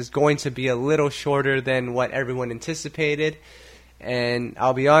podcast is going to be a little shorter than what everyone anticipated. And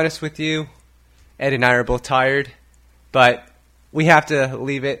I'll be honest with you, Ed and I are both tired. But we have to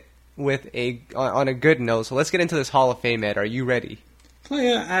leave it on a good note. So let's get into this Hall of Fame, Ed. Are you ready?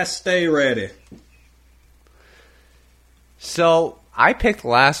 Player, I stay ready. So I picked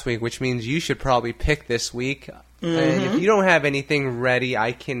last week, which means you should probably pick this week. Mm-hmm. And if you don't have anything ready,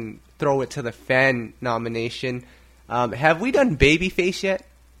 I can throw it to the fan nomination. Have we done Babyface yet?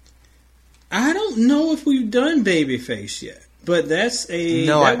 I don't know if we've done Babyface yet, but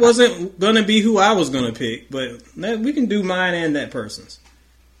that wasn't going to be who I was going to pick. But we can do mine and that person's.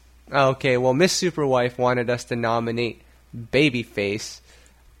 Okay, well, Miss Superwife wanted us to nominate Babyface.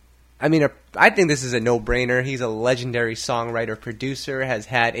 I mean, I think this is a no-brainer. He's a legendary songwriter, producer, has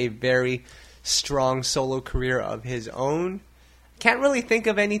had a very strong solo career of his own. Can't really think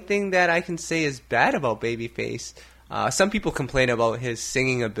of anything that I can say is bad about Babyface. Some people complain about his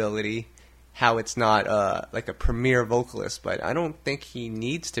singing ability, how it's not like a premier vocalist, but I don't think he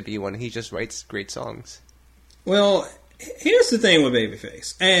needs to be one. He just writes great songs. Well, Here's the thing with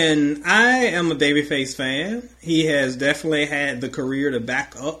Babyface, and I am a Babyface fan. He has definitely had the career to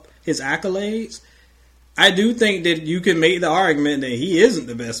back up his accolades. I do think that you can make the argument that he isn't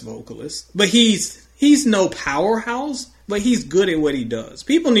the best vocalist, but he's no powerhouse, but he's good at what he does.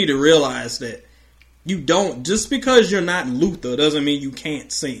 People need to realize that you don't, just because you're not Luther doesn't mean you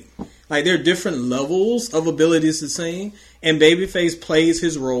can't sing. Like, there are different levels of abilities to sing, and Babyface plays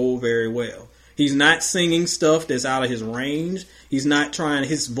his role very well. He's not singing stuff that's out of his range. He's not trying,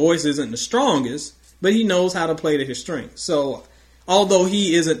 his voice isn't the strongest, but he knows how to play to his strengths. So, although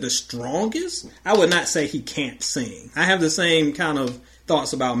he isn't the strongest, I would not say he can't sing. I have the same kind of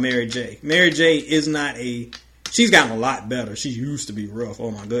thoughts about Mary J. Mary J is not she's gotten a lot better. She used to be rough, oh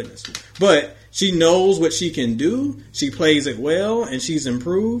my goodness. But she knows what she can do. She plays it well, and she's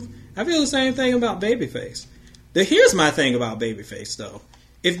improved. I feel the same thing about Babyface. Here's my thing about Babyface, though.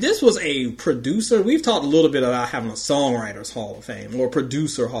 If this was a producer, we've talked a little bit about having a Songwriters Hall of Fame or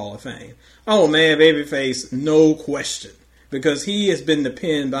Producer Hall of Fame. Oh man, Babyface, no question. Because he has been the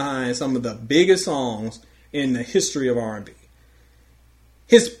pen behind some of the biggest songs in the history of R&B.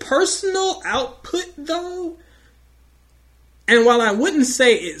 His personal output, though, and while I wouldn't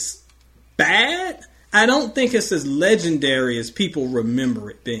say it's bad, I don't think it's as legendary as people remember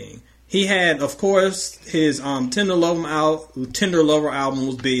it being. He had, of course, his Tender Lover album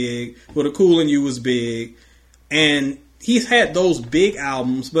was big. With a Cool and You was big. And he's had those big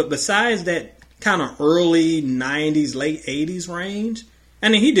albums, but besides that kind of early 90s, late 80s range,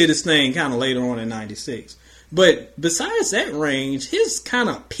 and then he did his thing kind of later on in 96. But besides that range, his kind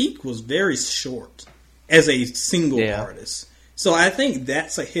of peak was very short as a single artist. So I think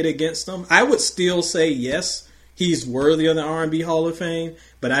that's a hit against him. I would still say yes, he's worthy of the R&B Hall of Fame,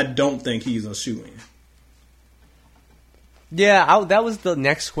 but I don't think he's a shoo-in. Yeah, that was the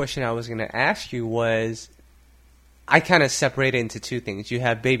next question I was going to ask you was, I kind of separate it into two things. You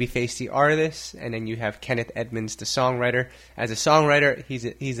have Babyface the artist, and then you have Kenneth Edmonds the songwriter. As a songwriter,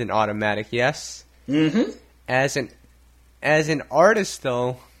 he's an automatic yes. Mm-hmm. As an artist,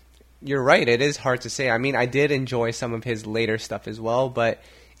 though, you're right. It is hard to say. I mean, I did enjoy some of his later stuff as well, but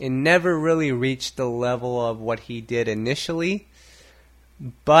it never really reached the level of what he did initially.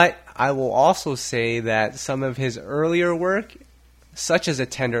 But I will also say that some of his earlier work, such as A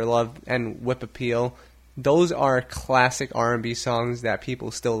Tender Love and Whip Appeal, those are classic R&B songs that people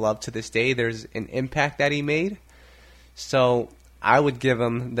still love to this day. There's an impact that he made. So I would give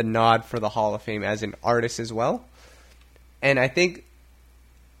him the nod for the Hall of Fame as an artist as well. And I think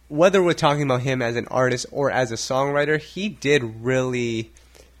whether we're talking about him as an artist or as a songwriter, he did really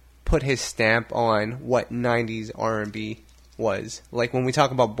put his stamp on what 90s R&B was. Like when we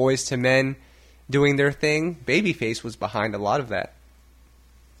talk about Boyz II Men doing their thing, Babyface was behind a lot of that.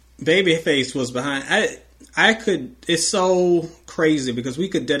 Babyface was behind. It's so crazy because we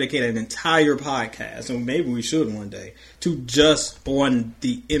could dedicate an entire podcast, and maybe we should one day, to just on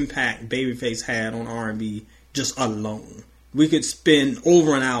the impact Babyface had on R&B just alone. We could spend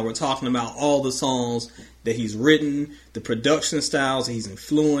over an hour talking about all the songs that he's written, the production styles he's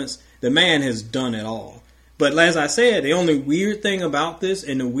influenced. The man has done it all. But as I said, the only weird thing about this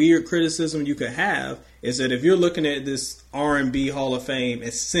and the weird criticism you could have is that if you're looking at this R&B Hall of Fame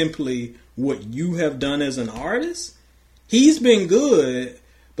as simply what you have done as an artist, he's been good,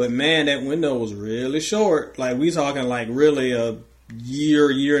 but man, that window was really short. Like, we talking like really a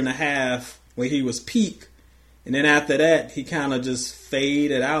year and a half where he was peak. And then after that, he kind of just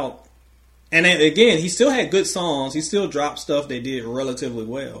faded out. And then, again, he still had good songs. He still dropped stuff that did relatively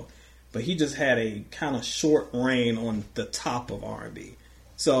well. But he just had a kind of short reign on the top of R&B.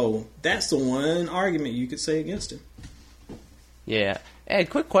 So that's the one argument you could say against him. Yeah. Ed,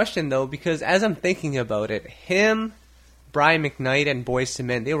 quick question, though, because as I'm thinking about it, him, Brian McKnight, and Boyz II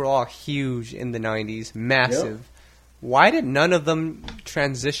Men, they were all huge in the 90s, massive. Yep. Why did none of them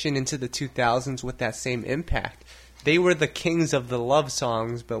transition into the 2000s with that same impact? They were the kings of the love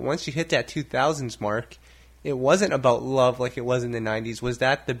songs, but once you hit that 2000s mark, it wasn't about love like it was in the 90s. Was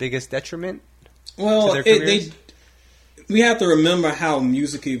that the biggest detriment to their careers? We have to remember how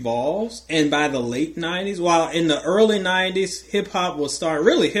music evolves, and by the late 90s, while in the early 90s, hip-hop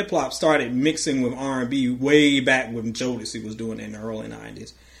started mixing with R&B way back when Jodeci was doing it in the early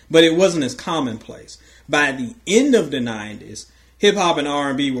 90s. But it wasn't as commonplace. By the end of the 90s, hip-hop and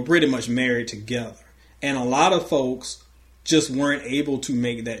R&B were pretty much married together. And a lot of folks just weren't able to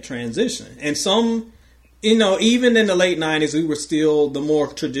make that transition. And some, even in the late 90s, we were still, the more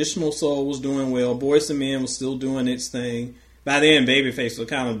traditional soul was doing well. Boyz II Men was still doing its thing. By then, Babyface was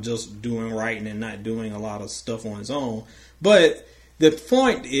kind of just doing writing and not doing a lot of stuff on his own. But the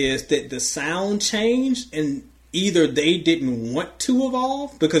point is that the sound changed, and either they didn't want to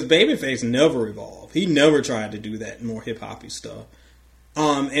evolve, because Babyface never evolved. He never tried to do that more hip hoppy stuff.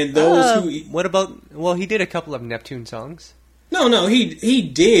 And those who what about? Well, he did a couple of Neptune songs. No, he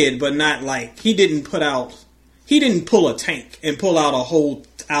did, but not like he didn't pull a Tank and pull out a whole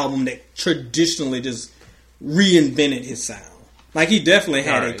album that traditionally just reinvented his sound. Like, he definitely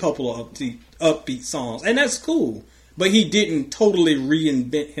had a couple of upbeat songs, and that's cool. But he didn't totally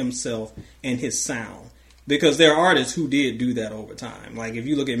reinvent himself and his sound. Because there are artists who did do that over time. Like, if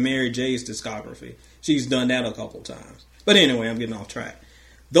you look at Mary J's discography, she's done that a couple times. But anyway, I'm getting off track.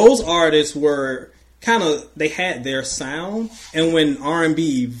 Those artists were they had their sound, and when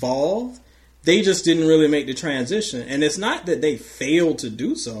R&B evolved, they just didn't really make the transition. And it's not that they failed to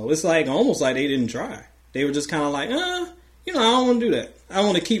do so. It's like almost like they didn't try. They were just kind of like, I don't want to do that. I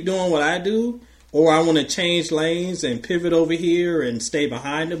want to keep doing what I do, or I want to change lanes and pivot over here and stay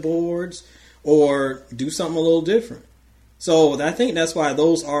behind the boards, or do something a little different. So I think that's why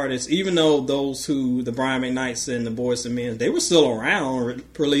those artists, even though the Brian McKnights and the Boyz II Men, they were still around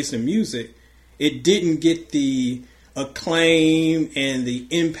releasing music, it didn't get the acclaim and the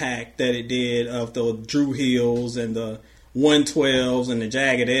impact that it did of the Dru Hills and the 112s and the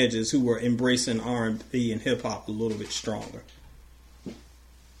Jagged Edges, who were embracing R&B and hip hop a little bit stronger.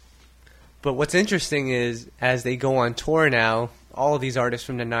 But what's interesting is, as they go on tour now, all of these artists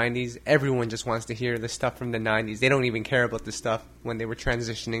from the 90s, everyone just wants to hear the stuff from the 90s. They don't even care about the stuff when they were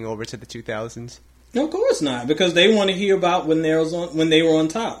transitioning over to the 2000s. No, of course not, because they want to hear about when they were on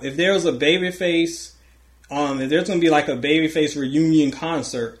top. If there was a Babyface, if there's going to be like a Babyface reunion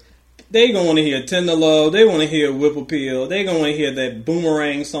concert, they going to want to hear Tender Love, they want to hear Whip Appeal, they going to want to hear that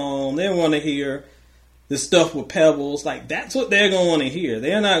Boomerang song, they want to hear the stuff with Pebbles. Like, that's what they're going to want to hear.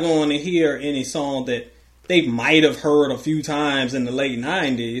 They're not going to hear any song that they might have heard a few times in the late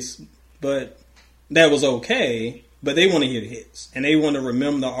 90s, but that was okay. But they want to hear the hits, and they want to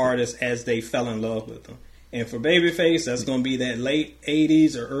remember the artists as they fell in love with them. And for Babyface, that's going to be that late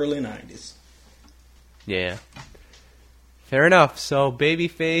 80s or early 90s. Yeah. Fair enough. So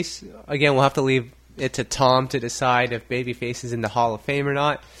Babyface, again, we'll have to leave it to Tom to decide if Babyface is in the Hall of Fame or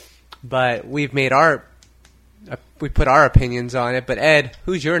not. But we put our opinions on it. But Ed,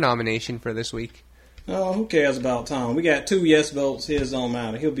 who's your nomination for this week? Oh, who cares about Tom? We got 2 yes votes. His don't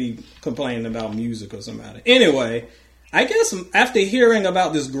matter. He'll be complaining about music or somebody. Anyway, I guess after hearing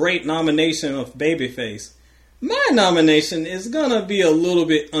about this great nomination of Babyface, my nomination is going to be a little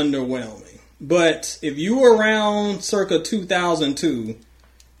bit underwhelming. But if you were around circa 2002,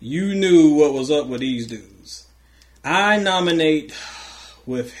 you knew what was up with these dudes. I nominate,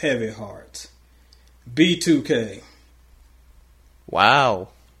 with heavy heart, B2K. Wow.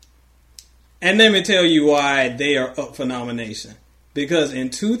 And let me tell you why they are up for nomination. Because in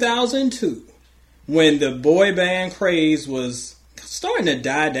 2002, when the boy band craze was starting to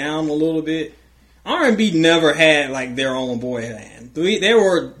die down a little bit, R&B never had like their own boy band. There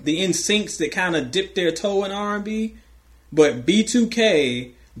were the NSYNCs that kind of dipped their toe in R&B, but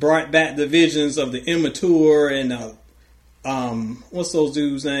B2K brought back the visions of the Immature and what's those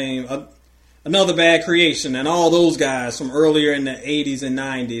dudes' name? Another Bad Creation, and all those guys from earlier in the 80s and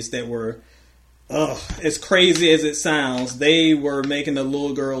 90s that were, as crazy as it sounds, they were making the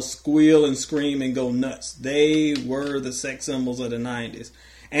little girls squeal and scream and go nuts. They were the sex symbols of the 90s.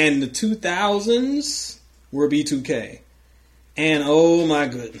 And the 2000s were B2K. And oh my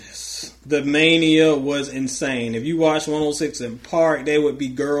goodness, the mania was insane. If you watch 106 in Park, there would be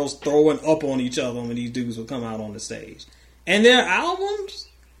girls throwing up on each other when these dudes would come out on the stage. And their albums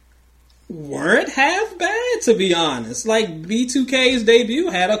weren't half bad, to be honest. Like, B2K's debut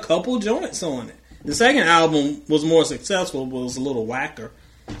had a couple joints on it. The second album was more successful, but was a little whacker.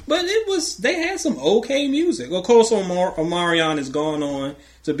 But they had some okay music. Of course, Omarion has gone on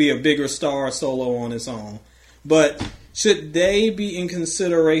to be a bigger star solo on his own. But should they be in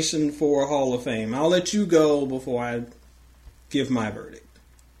consideration for a Hall of Fame? I'll let you go before I give my verdict.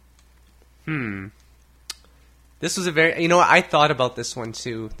 This was I thought about this one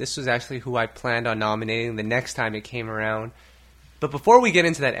too. This was actually who I planned on nominating the next time it came around. But before we get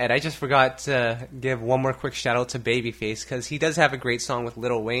into that, Ed, I just forgot to give one more quick shout out to Babyface, because he does have a great song with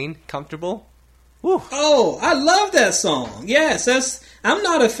Lil Wayne, Comfortable. Woo. Oh, I love that song. Yes, I'm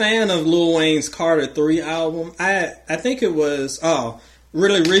not a fan of Lil Wayne's Carter 3 album. I think it was,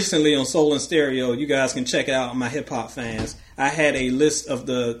 really recently on Soul and Stereo. You guys can check it out, my hip-hop fans. I had a list of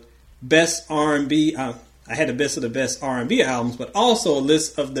the best R&B, I had a best of the best R&B albums, but also a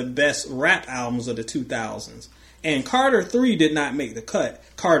list of the best rap albums of the 2000s. And Carter 3 did not make the cut.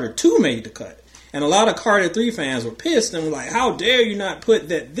 Carter 2 made the cut. And a lot of Carter 3 fans were pissed and were like, how dare you not put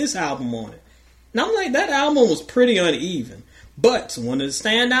this album on it? And I'm like, that album was pretty uneven. But one of the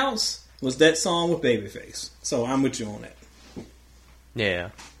standouts was that song with Babyface. So I'm with you on that. Yeah.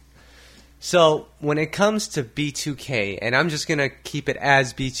 So when it comes to B2K, and I'm just going to keep it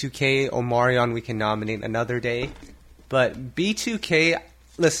as B2K, Omarion we can nominate another day. But B2K,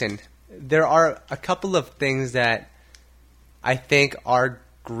 listen, there are a couple of things that I think are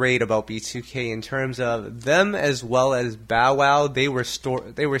great about B2K in terms of them as well as Bow Wow. They were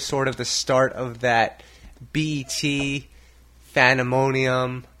sort of the start of that BET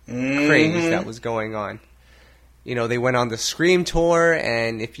Phantomonium craze that was going on. You know, they went on the Scream tour,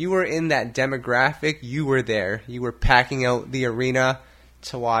 and if you were in that demographic, you were there. You were packing out the arena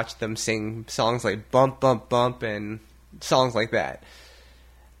to watch them sing songs like Bump, Bump, Bump, and songs like that.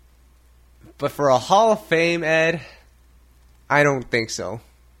 But for a Hall of Fame, Ed, I don't think so.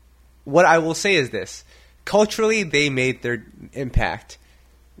 What I will say is this. Culturally, they made their impact.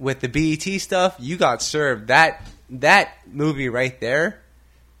 With the BET stuff, you got served. That movie right there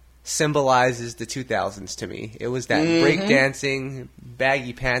symbolizes the 2000s to me. It was that breakdancing,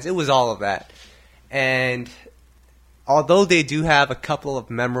 baggy pants. It was all of that. And although they do have a couple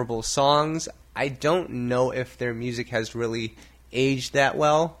of memorable songs, I don't know if their music has really aged that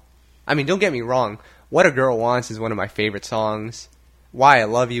well. I mean, don't get me wrong. What a Girl Wants is one of my favorite songs. Why I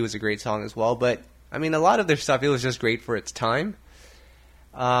Love You is a great song as well. But, I mean, a lot of their stuff, it was just great for its time.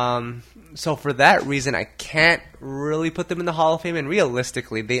 So for that reason, I can't really put them in the Hall of Fame. And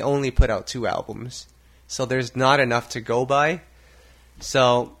realistically, they only put out 2 albums. So there's not enough to go by.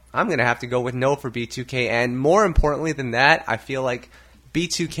 So I'm going to have to go with no for B2K. And more importantly than that, I feel like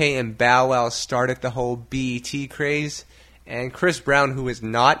B2K and Bow Wow started the whole BET craze. And Chris Brown, who is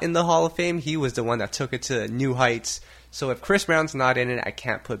not in the Hall of Fame, he was the one that took it to new heights. So if Chris Brown's not in it, I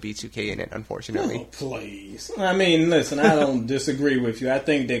can't put B2K in it, unfortunately. Oh, please. I mean, listen, I don't disagree with you. I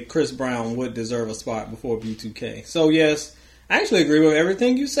think that Chris Brown would deserve a spot before B2K. So, yes, I actually agree with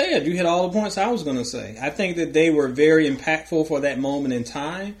everything you said. You hit all the points I was going to say. I think that they were very impactful for that moment in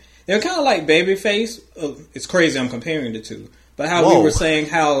time. They're kind of like Babyface. It's crazy I'm comparing the two. But how we were saying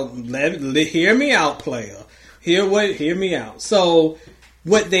how, hear me out, player. Hear me out. So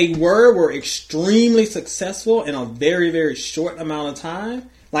what they were extremely successful in a very, very short amount of time.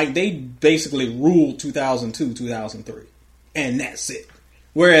 Like, they basically ruled 2002, 2003. And that's it.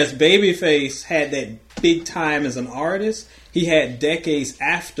 Whereas Babyface had that big time as an artist, he had decades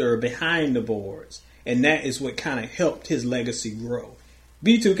after behind the boards. And that is what kind of helped his legacy grow.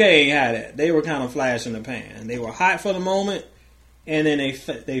 B2K ain't had that. They were kind of flash in the pan. They were hot for the moment, and then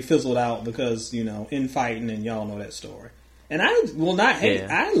they fizzled out because, you know, infighting, and y'all know that story. And I will not hate. Yeah.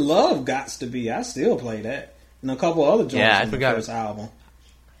 I love Gots to Be. I still play that, and a couple other joints from the first album.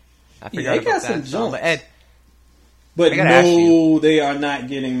 I forgot about got some jumps. But Ed, but no, they are not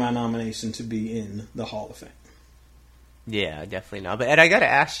getting my nomination to be in the Hall of Fame. Yeah, definitely not. But Ed, I got to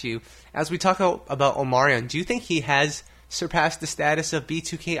ask you, as we talk about Omarion, do you think he has surpassed the status of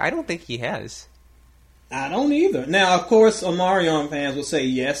B2K? I don't think he has. I don't either. Now, of course, Omarion fans will say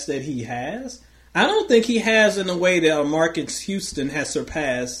yes, that he has. I don't think he has in the way that Marcus Houston has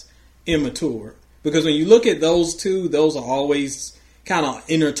surpassed Immature. Because when you look at those two, those are always kind of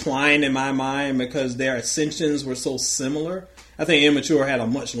intertwined in my mind because their ascensions were so similar. I think Immature had a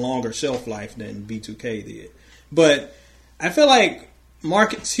much longer shelf life than B2K did. But I feel like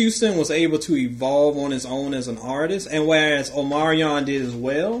Marcus Houston was able to evolve on his own as an artist, and whereas Omarion did as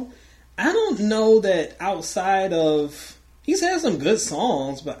well, I don't know that outside of... He's had some good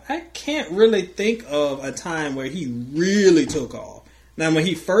songs, but I can't really think of a time where he really took off. Now, when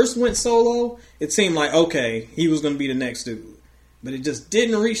he first went solo, it seemed like, okay, he was going to be the next dude. But it just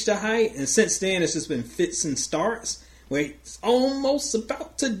didn't reach the height, and since then it's just been fits and starts, where he's almost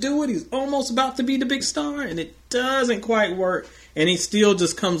about to do it, he's almost about to be the big star, and it doesn't quite work. And he still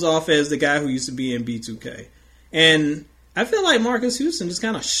just comes off as the guy who used to be in B2K. And I feel like Marcus Houston just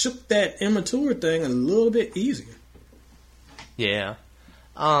kind of shook that Immature thing a little bit easier. Yeah.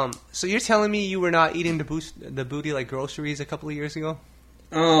 So you're telling me you were not eating the booty like groceries a couple of years ago?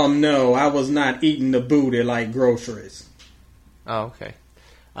 No, I was not eating the booty like groceries. Oh, okay.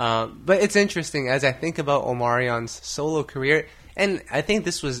 But it's interesting as I think about Omarion's solo career, and I think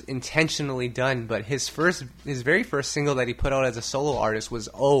this was intentionally done, but his very first single that he put out as a solo artist was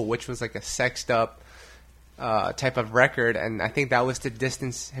Oh, which was like a sexed up type of record, and I think that was to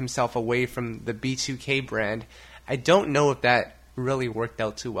distance himself away from the B2K brand. I don't know if that really worked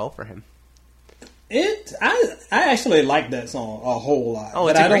out too well for him. I actually like that song a whole lot. Oh,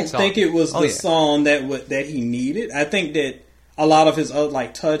 but it's a I great don't song. think it was the song that he needed. I think that a lot of his other,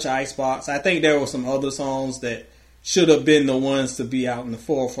 like Touch, Icebox, I think there were some other songs that should have been the ones to be out in the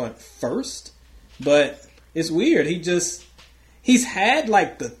forefront first. But it's weird. He's had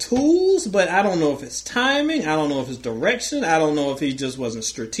like the tools, but I don't know if it's timing. I don't know if it's direction. I don't know if he just wasn't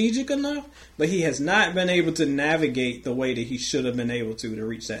strategic enough. But he has not been able to navigate the way that he should have been able to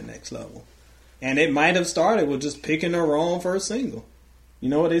reach that next level. And it might have started with just picking the wrong first single. You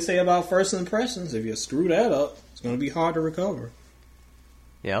know what they say about first impressions? If you screw that up, it's going to be hard to recover.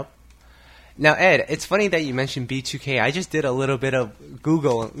 Yep. Now, Ed, it's funny that you mentioned B2K. I just did a little bit of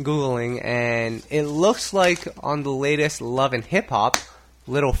Googling, and it looks like on the latest Love and Hip Hop,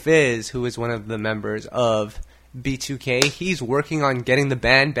 Little Fizz, who is one of the members of B2K, he's working on getting the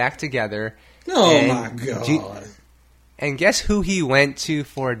band back together. Oh, my God. And guess who he went to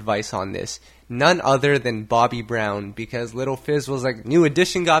for advice on this? None other than Bobby Brown, because Little Fizz was like, New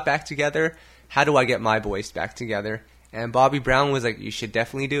Edition got back together. How do I get my boys back together? And Bobby Brown was like, you should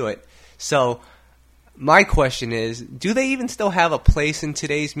definitely do it. So, my question is, do they even still have a place in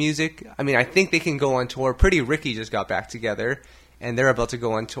today's music? I mean, I think they can go on tour. Pretty Ricky just got back together, and they're about to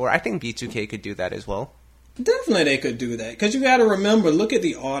go on tour. I think B2K could do that as well. Definitely they could do that. Because you got to remember, look at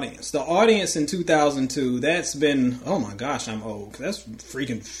the audience. The audience in 2002, that's been, oh my gosh, I'm old. That's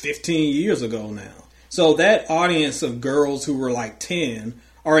freaking 15 years ago now. So that audience of girls who were like 10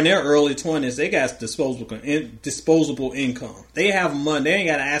 are in their early 20s. They got disposable income. They have money. They ain't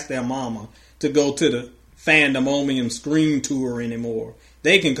got to ask their mama to go to the Fandomomium Scream Tour anymore.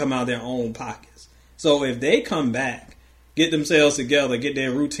 They can come out of their own pockets. So if they come back, get themselves together, get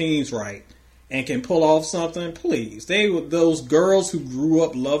their routines right, and can pull off something, please. Those girls who grew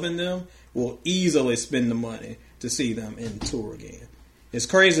up loving them will easily spend the money to see them in tour again. It's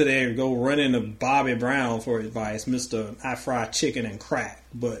crazy they go running to Bobby Brown for advice, Mr. I Fry Chicken and Crack,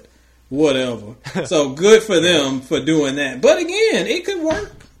 but whatever. So good for them for doing that. But again, it could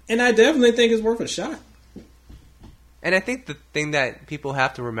work, and I definitely think it's worth a shot. And I think the thing that people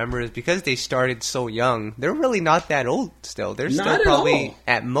have to remember is because they started so young, they're really not that old still. They're still probably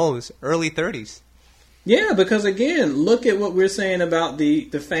at most early 30s. Yeah, because again, look at what we're saying about the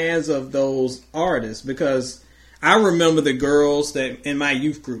fans of those artists. Because I remember the girls that in my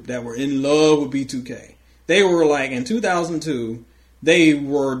youth group that were in love with B2K. They were like, in 2002, they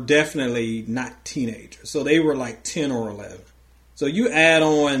were definitely not teenagers. So they were like 10 or 11. So you add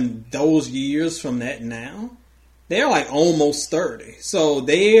on those years from that now, they're like almost 30. So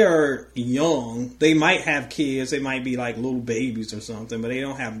they are young. They might have kids. They might be like little babies or something, but they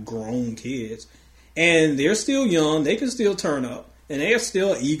don't have grown kids. And they're still young. They can still turn up. And they're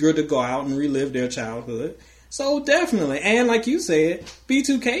still eager to go out and relive their childhood. So definitely. And like you said,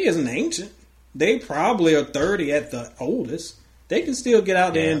 B2K isn't ancient. They probably are 30 at the oldest. They can still get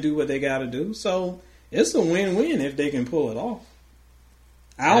out there and do what they got to do. So it's a win-win if they can pull it off.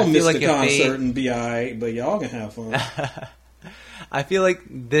 I'll miss the concert and be alright, but y'all can have fun. I feel like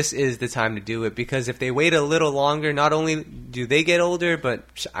this is the time to do it, because if they wait a little longer, not only do they get older,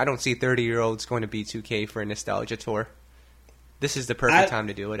 but I don't see 30-year-olds going to B2K for a nostalgia tour. This is the perfect time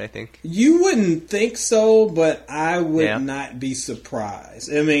to do it, I think. You wouldn't think so, but I would not be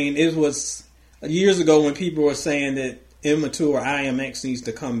surprised. I mean, it was years ago when people were saying that immature IMX needs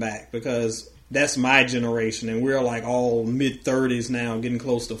to come back, because that's my generation, and we're like all mid-30s now, getting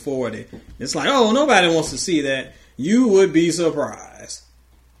close to 40. It's like, oh, nobody wants to see that. You would be surprised.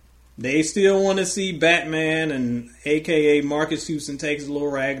 They still want to see Batman and a.k.a. Marcus Houston take his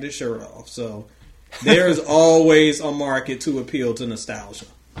little raggedy shirt off. So there's always a market to appeal to nostalgia.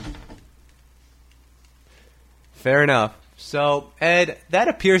 Fair enough. So, Ed, that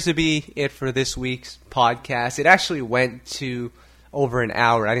appears to be it for this week's podcast. It actually went to over an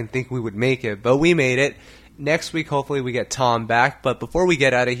hour. I didn't think we would make it, but we made it. Next week, hopefully, we get Tom back. But before we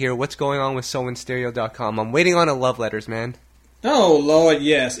get out of here, what's going on with SoulInStereo.com? I'm waiting on a love letters, man. Oh, Lord,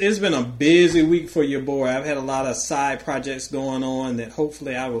 yes. It's been a busy week for your boy. I've had a lot of side projects going on that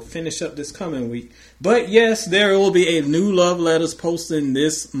hopefully I will finish up this coming week. But, yes, there will be a new love letters posting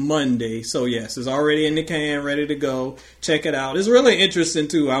this Monday. So, yes, it's already in the can, ready to go. Check it out. It's really interesting,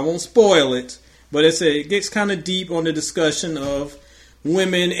 too. I won't spoil it. But it gets kind of deep on the discussion of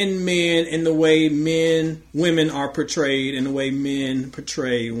women and men and the way women are portrayed and the way men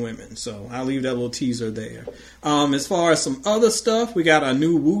portray women. So I'll leave that little teaser there. As far as some other stuff, we got a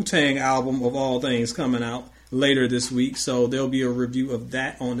new Wu-Tang album of all things coming out later this week. So there'll be a review of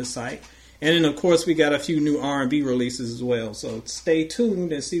that on the site. And then, of course, we got a few new R&B releases as well. So stay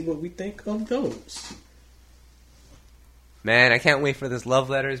tuned and see what we think of those. Man, I can't wait for this love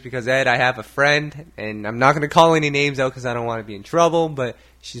letters because, Ed, I have a friend, and I'm not going to call any names out because I don't want to be in trouble, but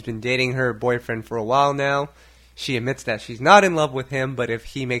she's been dating her boyfriend for a while now. She admits that she's not in love with him, but if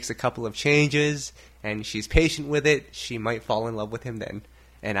he makes a couple of changes and she's patient with it, she might fall in love with him then.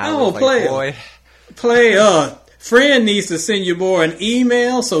 And I was like, boy, Friend needs to send your boy an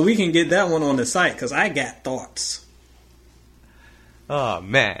email so we can get that one on the site, because I got thoughts. Oh,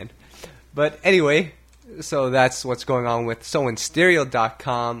 man. But anyway, so that's what's going on with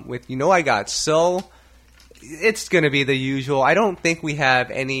SoInStereo.com. With You Know I Got So, it's going to be the usual. I don't think we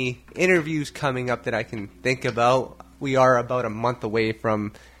have any interviews coming up that I can think about. We are about a month away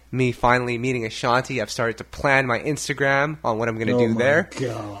from me finally meeting Ashanti. I've started to plan my Instagram on what I'm going to do there. Oh, my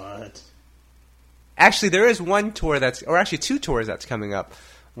God. Actually, there is one tour two tours that's coming up.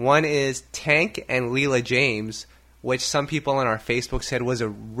 One is Tank and Leela James, which some people on our Facebook said was a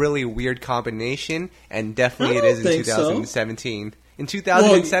really weird combination, and definitely it is in 2017. So. In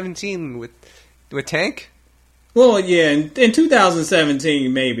 2017 with Tank? Well, yeah, in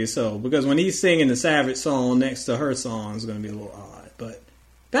 2017 maybe so, because when he's singing the Savage song next to her song, it's going to be a little odd. But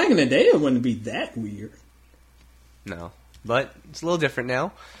back in the day, it wouldn't be that weird. No, but it's a little different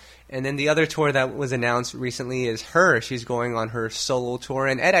now. And then the other tour that was announced recently is her. She's going on her solo tour.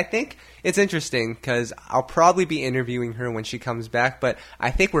 And Ed, I think it's interesting because I'll probably be interviewing her when she comes back. But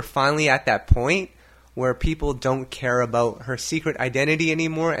I think we're finally at that point where people don't care about her secret identity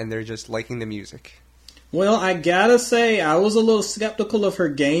anymore and they're just liking the music. Well, I gotta say, I was a little skeptical of her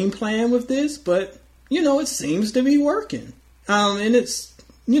game plan with this. But, it seems to be working. And it's,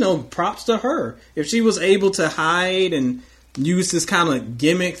 props to her. If she was able to hide and use this kind of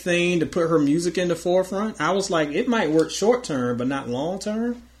gimmick thing to put her music in the forefront, I was like, it might work short term, but not long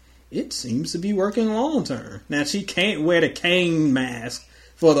term. It seems to be working long term. Now, she can't wear the cane mask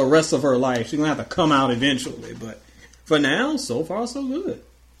for the rest of her life. She's going to have to come out eventually, but for now, so far, so good.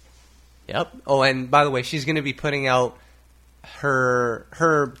 Yep. Oh, and by the way, she's going to be putting out her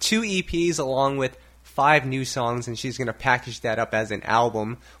 2 EPs along with 5 new songs, and she's going to package that up as an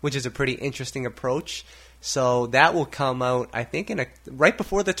album, which is a pretty interesting approach. So that will come out, I think, right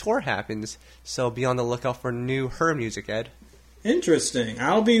before the tour happens. So be on the lookout for her music, Ed. Interesting.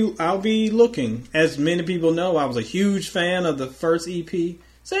 I'll be looking. As many people know, I was a huge fan of the first EP.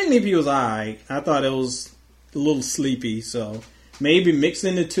 Second EP was alright. I thought it was a little sleepy. So maybe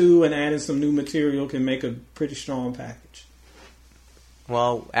mixing the two and adding some new material can make a pretty strong package.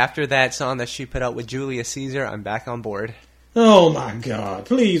 Well, after that song that she put out with Julius Caesar, I'm back on board. Oh my God!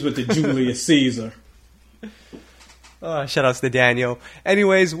 Please with the Julius Caesar. Shout outs to Daniel.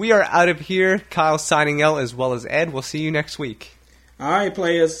 Anyways, we are out of here. Kyle signing out as well as Ed. We'll see you next week. All right,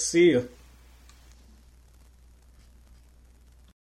 players. See you.